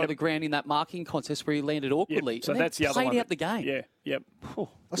side of the ground in that marking contest where he landed awkwardly? Yep. So and that's the other one. Played out the game. Yeah, yep.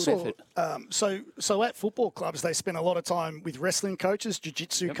 I saw, so at football clubs, they spend a lot of time with wrestling coaches,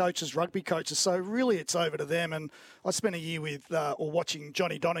 jiu-jitsu coaches, rugby coaches. So really it's over to them. And I spent a year with watching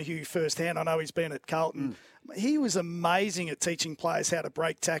Johnny Donoghue firsthand. I know he's been at Carlton. He was amazing at teaching players how to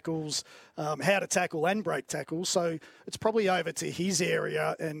break tackles, how to tackle and break tackles. So it's probably over to his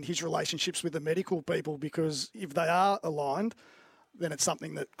area and his relationships with the medical people, because if they are aligned, then it's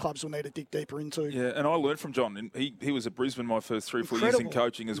something that clubs will need to dig deeper into. Yeah, and I learned from John. And he was at Brisbane my first 3 or 4 years in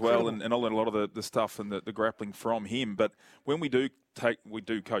coaching as well, and I learned a lot of the stuff and the grappling from him. But when we do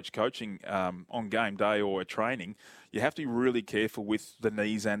coaching on game day or at training, you have to be really careful with the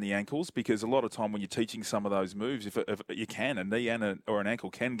knees and the ankles, because a lot of time when you're teaching some of those moves, if you can, a knee and or an ankle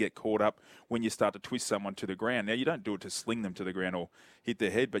can get caught up when you start to twist someone to the ground. Now, you don't do it to sling them to the ground or hit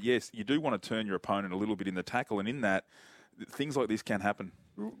their head, but yes, you do want to turn your opponent a little bit in the tackle, and in that, things like this can happen.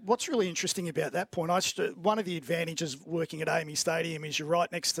 What's really interesting about that point, one of the advantages of working at AAMI Stadium is you're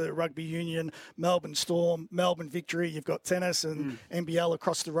right next to Rugby Union, Melbourne Storm, Melbourne Victory. You've got tennis and NBL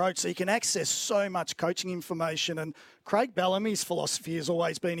across the road, so you can access so much coaching information. And Craig Bellamy's philosophy has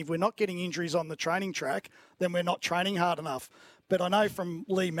always been, if we're not getting injuries on the training track, then we're not training hard enough. But I know from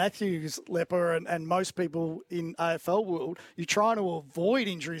Lee Matthews, Lepper, and most people in AFL world, you're trying to avoid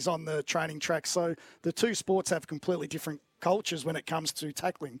injuries on the training track. So the two sports have completely different cultures when it comes to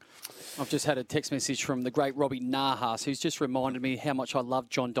tackling. I've just had a text message from the great Robbie Nahas, who's just reminded me how much I love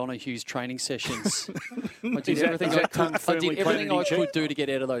John Donoghue's training sessions. I did everything I could do to get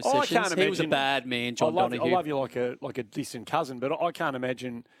out of those sessions. He was a bad man, John Donoghue. I love you like a distant cousin, but I can't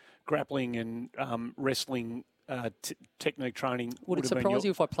imagine grappling and wrestling technique training. Would it surprise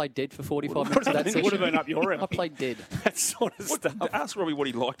you if I played dead for 45 minutes of that session? Would have been up your alley. I played dead. That sort of stuff. Ask Robbie what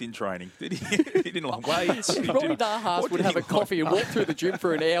he liked in training. Did he didn't like weights? Robbie Nahas would have a coffee and walk through the gym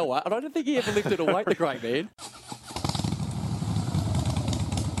for an hour, and I don't think he ever lifted a weight, the great man.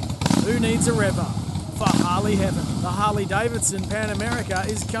 Who needs a rever? For Harley Heaven. The Harley Davidson Pan America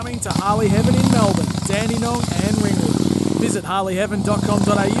is coming to Harley Heaven in Melbourne, Dandenong and Ringwood. Visit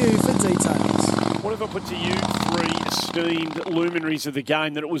harleyheaven.com.au for details. What if I put to you three esteemed luminaries of the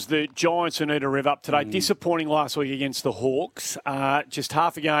game that it was the Giants who need to rev up today? Disappointing last week against the Hawks. Just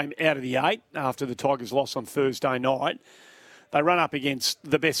half a game out of the 8 after the Tigers lost on Thursday night. They run up against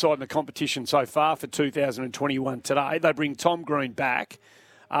the best side in the competition so far for 2021 today. They bring Tom Green back.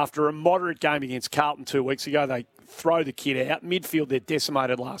 After a moderate game against Carlton 2 weeks ago, they throw the kid out. Midfield, they're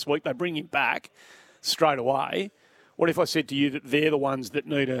decimated last week. They bring him back straight away. What if I said to you that they're the ones that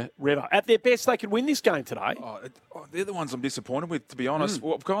need a rev? At their best, they could win this game today. They're the ones I'm disappointed with, to be honest.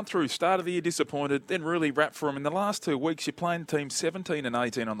 Well, I've gone through start of the year disappointed, then really wrapped for them. In the last 2 weeks, you're playing teams 17 and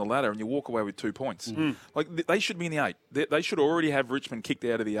 18 on the ladder, and you walk away with 2 points. Like they should be in the 8. They should already have Richmond kicked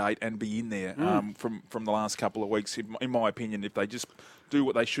out of the 8 and be in there from the last couple of weeks, in my opinion, if they just do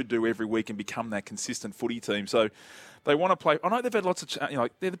what they should do every week and become that consistent footy team. So they want to play. I know they've had lots of,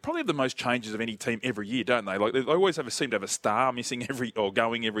 they probably have the most changes of any team every year, don't they? Like they always seem to have a star missing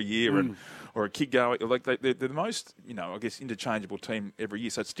going every year, and or a kid going. Like they're the most, I guess, interchangeable team every year.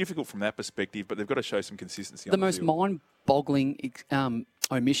 So it's difficult from that perspective, but they've got to show some consistency. The most mind-boggling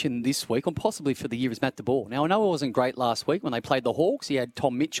omission this week, or possibly for the year, is Matt de Boer. Now, I know it wasn't great last week when they played the Hawks. He had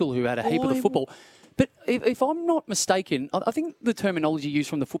Tom Mitchell, who had a heap of the football. But if I'm not mistaken, I think the terminology used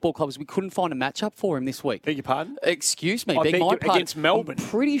from the football club is we couldn't find a matchup for him this week. Beg your pardon? Excuse me. I beg beg my your- pardon. against Melbourne. I'm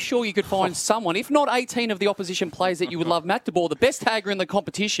pretty sure you could find someone, if not 18 of the opposition players that you would love Matt de Boer, the best tagger in the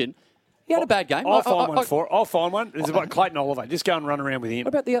competition. He had a bad game. I'll find one. It's about Clayton Oliver. Just go and run around with him.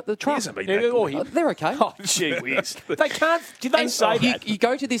 What about the Trump? They're okay. Oh, gee whiz. They can't. Did they say that? You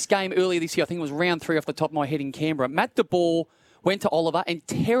go to this game earlier this year, I think it was round 3 off the top of my head in Canberra. Matt de Boer went to Oliver and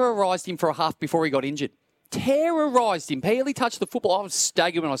terrorised him for a half before he got injured. Terrorised him. Barely touched the football. I was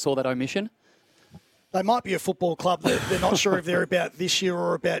staggered when I saw that omission. They might be a football club that they're not sure if they're about this year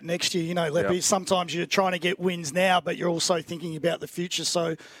or about next year. You know, Leppy, sometimes you're trying to get wins now, but you're also thinking about the future.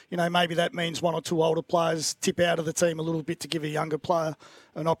 So, you know, maybe that means 1 or 2 older players tip out of the team a little bit to give a younger player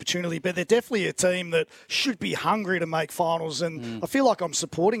an opportunity. But they're definitely a team that should be hungry to make finals. And I feel like I'm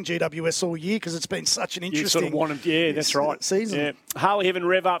supporting GWS all year because it's been such an interesting You sort of wanted, yeah, that's right. season. Yeah. Harley Heaven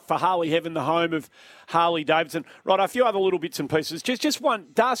rev up for Harley Heaven, the home of Harley Davidson. Right, a few other little bits and pieces. Just one,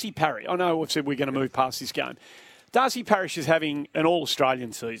 Darcy Parish. I know we've said we're going to move past this game. Darcy Parish is having an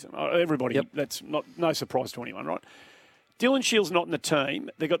all-Australian season. Everybody, that's no surprise to anyone, right? Dylan Shields not in the team.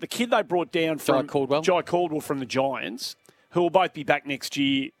 They've got the kid they brought down from Jai Caldwell from the Giants, who will both be back next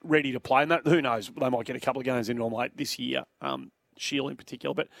year ready to play. And who knows, they might get a couple of games into them late this year, Shield in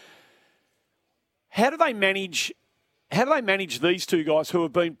particular. But how do they manage these two guys who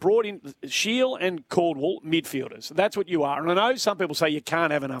have been brought in, Shield and Caldwell, midfielders? That's what you are. And I know some people say you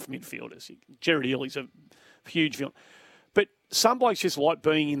can't have enough midfielders. Jared Healy's a huge villain. But some blokes just like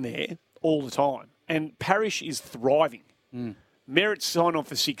being in there all the time. And Parish is thriving. Merritt's signed on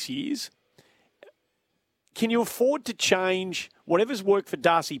for 6 years. Can you afford to change whatever's worked for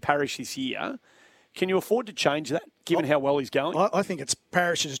Darcy Parish this year? Can you afford to change that, given how well he's going? I think it's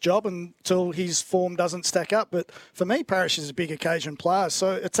Parish's job until his form doesn't stack up. But for me, Parish is a big occasion player.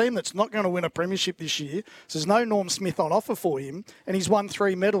 So a team that's not going to win a premiership this year, so there's no Norm Smith on offer for him, and he's won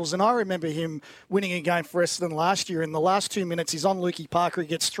 3 medals. And I remember him winning a game for Essendon last year. In the last 2 minutes, he's on Lukey Parker. He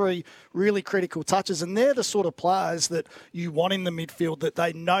gets 3 really critical touches. And they're the sort of players that you want in the midfield, that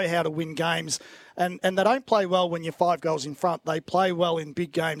they know how to win games. And they don't play well when you're 5 goals in front. They play well in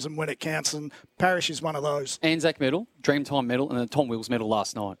big games and when it counts, and Parish is one of those. Anzac medal, Dreamtime medal, and the Tom Wills medal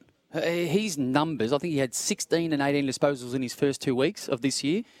last night. His numbers, I think he had 16 and 18 disposals in his first 2 weeks of this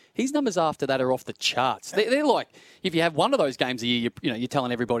year. His numbers after that are off the charts. They're like, if you have one of those games a year, you're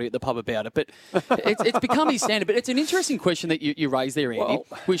telling everybody at the pub about it. But it's become his standard. But it's an interesting question that you raised there, Andy,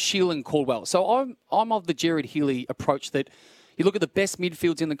 with Shield and Caldwell. So I'm of the Jared Healy approach that you look at the best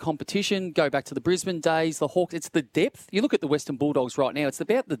midfields in the competition, go back to the Brisbane days, the Hawks, it's the depth. You look at the Western Bulldogs right now, it's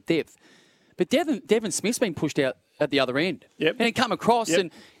about the depth. But Devon Smith's been pushed out at the other end. And he come across, and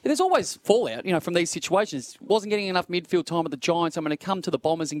there's always fallout, from these situations. Wasn't getting enough midfield time at the Giants. I'm going to come to the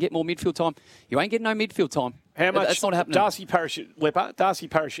Bombers and get more midfield time. You ain't getting no midfield time. How much? That's not happening. Darcy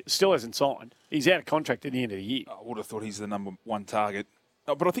Parish still hasn't signed. He's out of contract at the end of the year. I would have thought he's the number 1 target.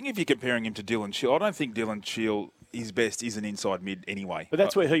 But I think if you're comparing him to Dylan Shield, I don't think Dylan Shield, his best is an inside mid anyway. But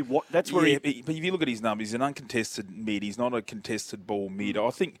that's where he. But if you look at his numbers, he's an uncontested mid. He's not a contested ball mid. I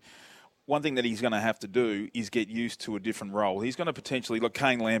think one thing that he's going to have to do is get used to a different role. He's going to potentially, look,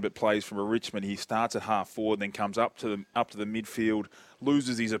 Kane Lambert plays for Richmond. He starts at half forward, then comes up to the midfield,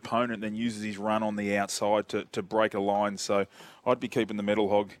 loses his opponent, then uses his run on the outside to break a line. So I'd be keeping the metal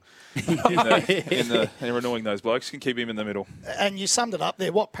hog and annoying those blokes. Can keep him in the middle. And you summed it up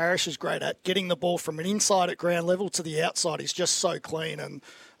there. What Parish is great at, getting the ball from an inside at ground level to the outside, is just so clean. And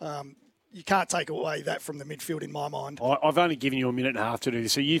you can't take away that from the midfield in my mind. I've only given you a minute and a half to do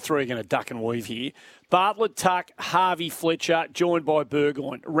this, so you three are going to duck and weave here. Bartlett, Tuck, Harvey, Fletcher, joined by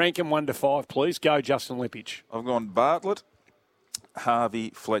Burgoyne. Rank them 1 to 5, please. Go, Justin Lippage. I've gone Bartlett,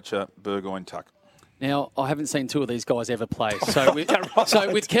 Harvey, Fletcher, Burgoyne, Tuck. Now, I haven't seen 2 of these guys ever play. So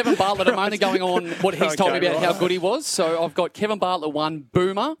with Kevin Bartlett, I'm only going on what he's told me about how good he was. So I've got Kevin Bartlett 1,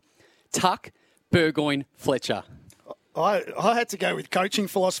 Boomer, Tuck, Burgoyne, Fletcher. I had to go with coaching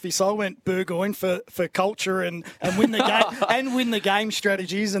philosophy, so I went Burgoyne for culture and win the game and win the game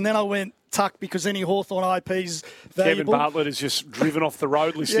strategies, and then I went Tuck because any Hawthorn IP's valuable. Kevin Bartlett is just driven off the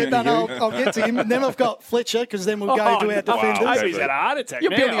road listening to you. I'll get to him. And then I've got Fletcher because then we'll go to our defenders. He's had a heart attack.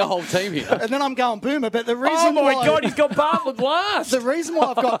 You're building a whole team here. And then I'm going Boomer. But the reason God, he's got Bartlett last. The reason why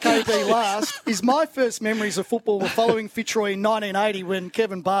I've got KB last is my first memories of football were following Fitzroy in 1980 when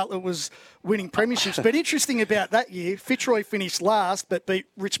Kevin Bartlett was winning premierships. But interesting about that year, Fitzroy finished last but beat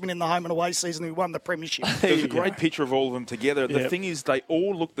Richmond in the home and away season, who won the premiership. There's a great picture of all of them together. The thing is, they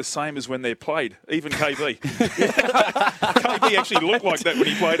all look the same as when everyone there played, even KB. KB actually looked like that when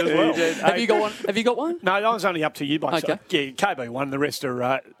he played as well. Have you got one? Have you got one? No, that was only up to you, mate. Okay. Yeah, KB won. The rest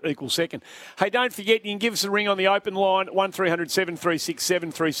are equal second. Hey, don't forget, you can give us a ring on the open line, 1300 736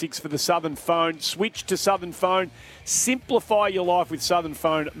 736 for the Southern Phone. Switch to Southern Phone. Simplify your life with Southern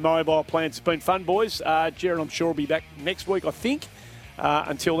Phone mobile plans. It's been fun, boys. Jared, I'm sure, will be back next week, I think.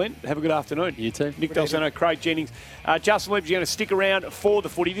 Until then, have a good afternoon. You too. Nick Dalzano, Craig Jennings. Justin Leeps is going to stick around for the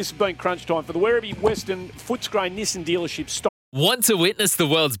footy. This has been crunch time for the Werribee Western Footscray Nissan dealership. Want to witness the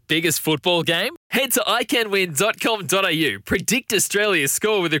world's biggest football game? Head to iCanWin.com.au, predict Australia's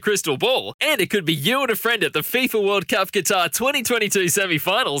score with a crystal ball, and it could be you and a friend at the FIFA World Cup Qatar 2022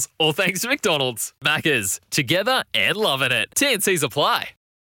 semi-finals, all thanks to McDonald's. Maccas, together and loving it. TNCs apply.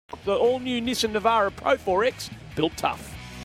 The all-new Nissan Navara Pro 4X, built tough.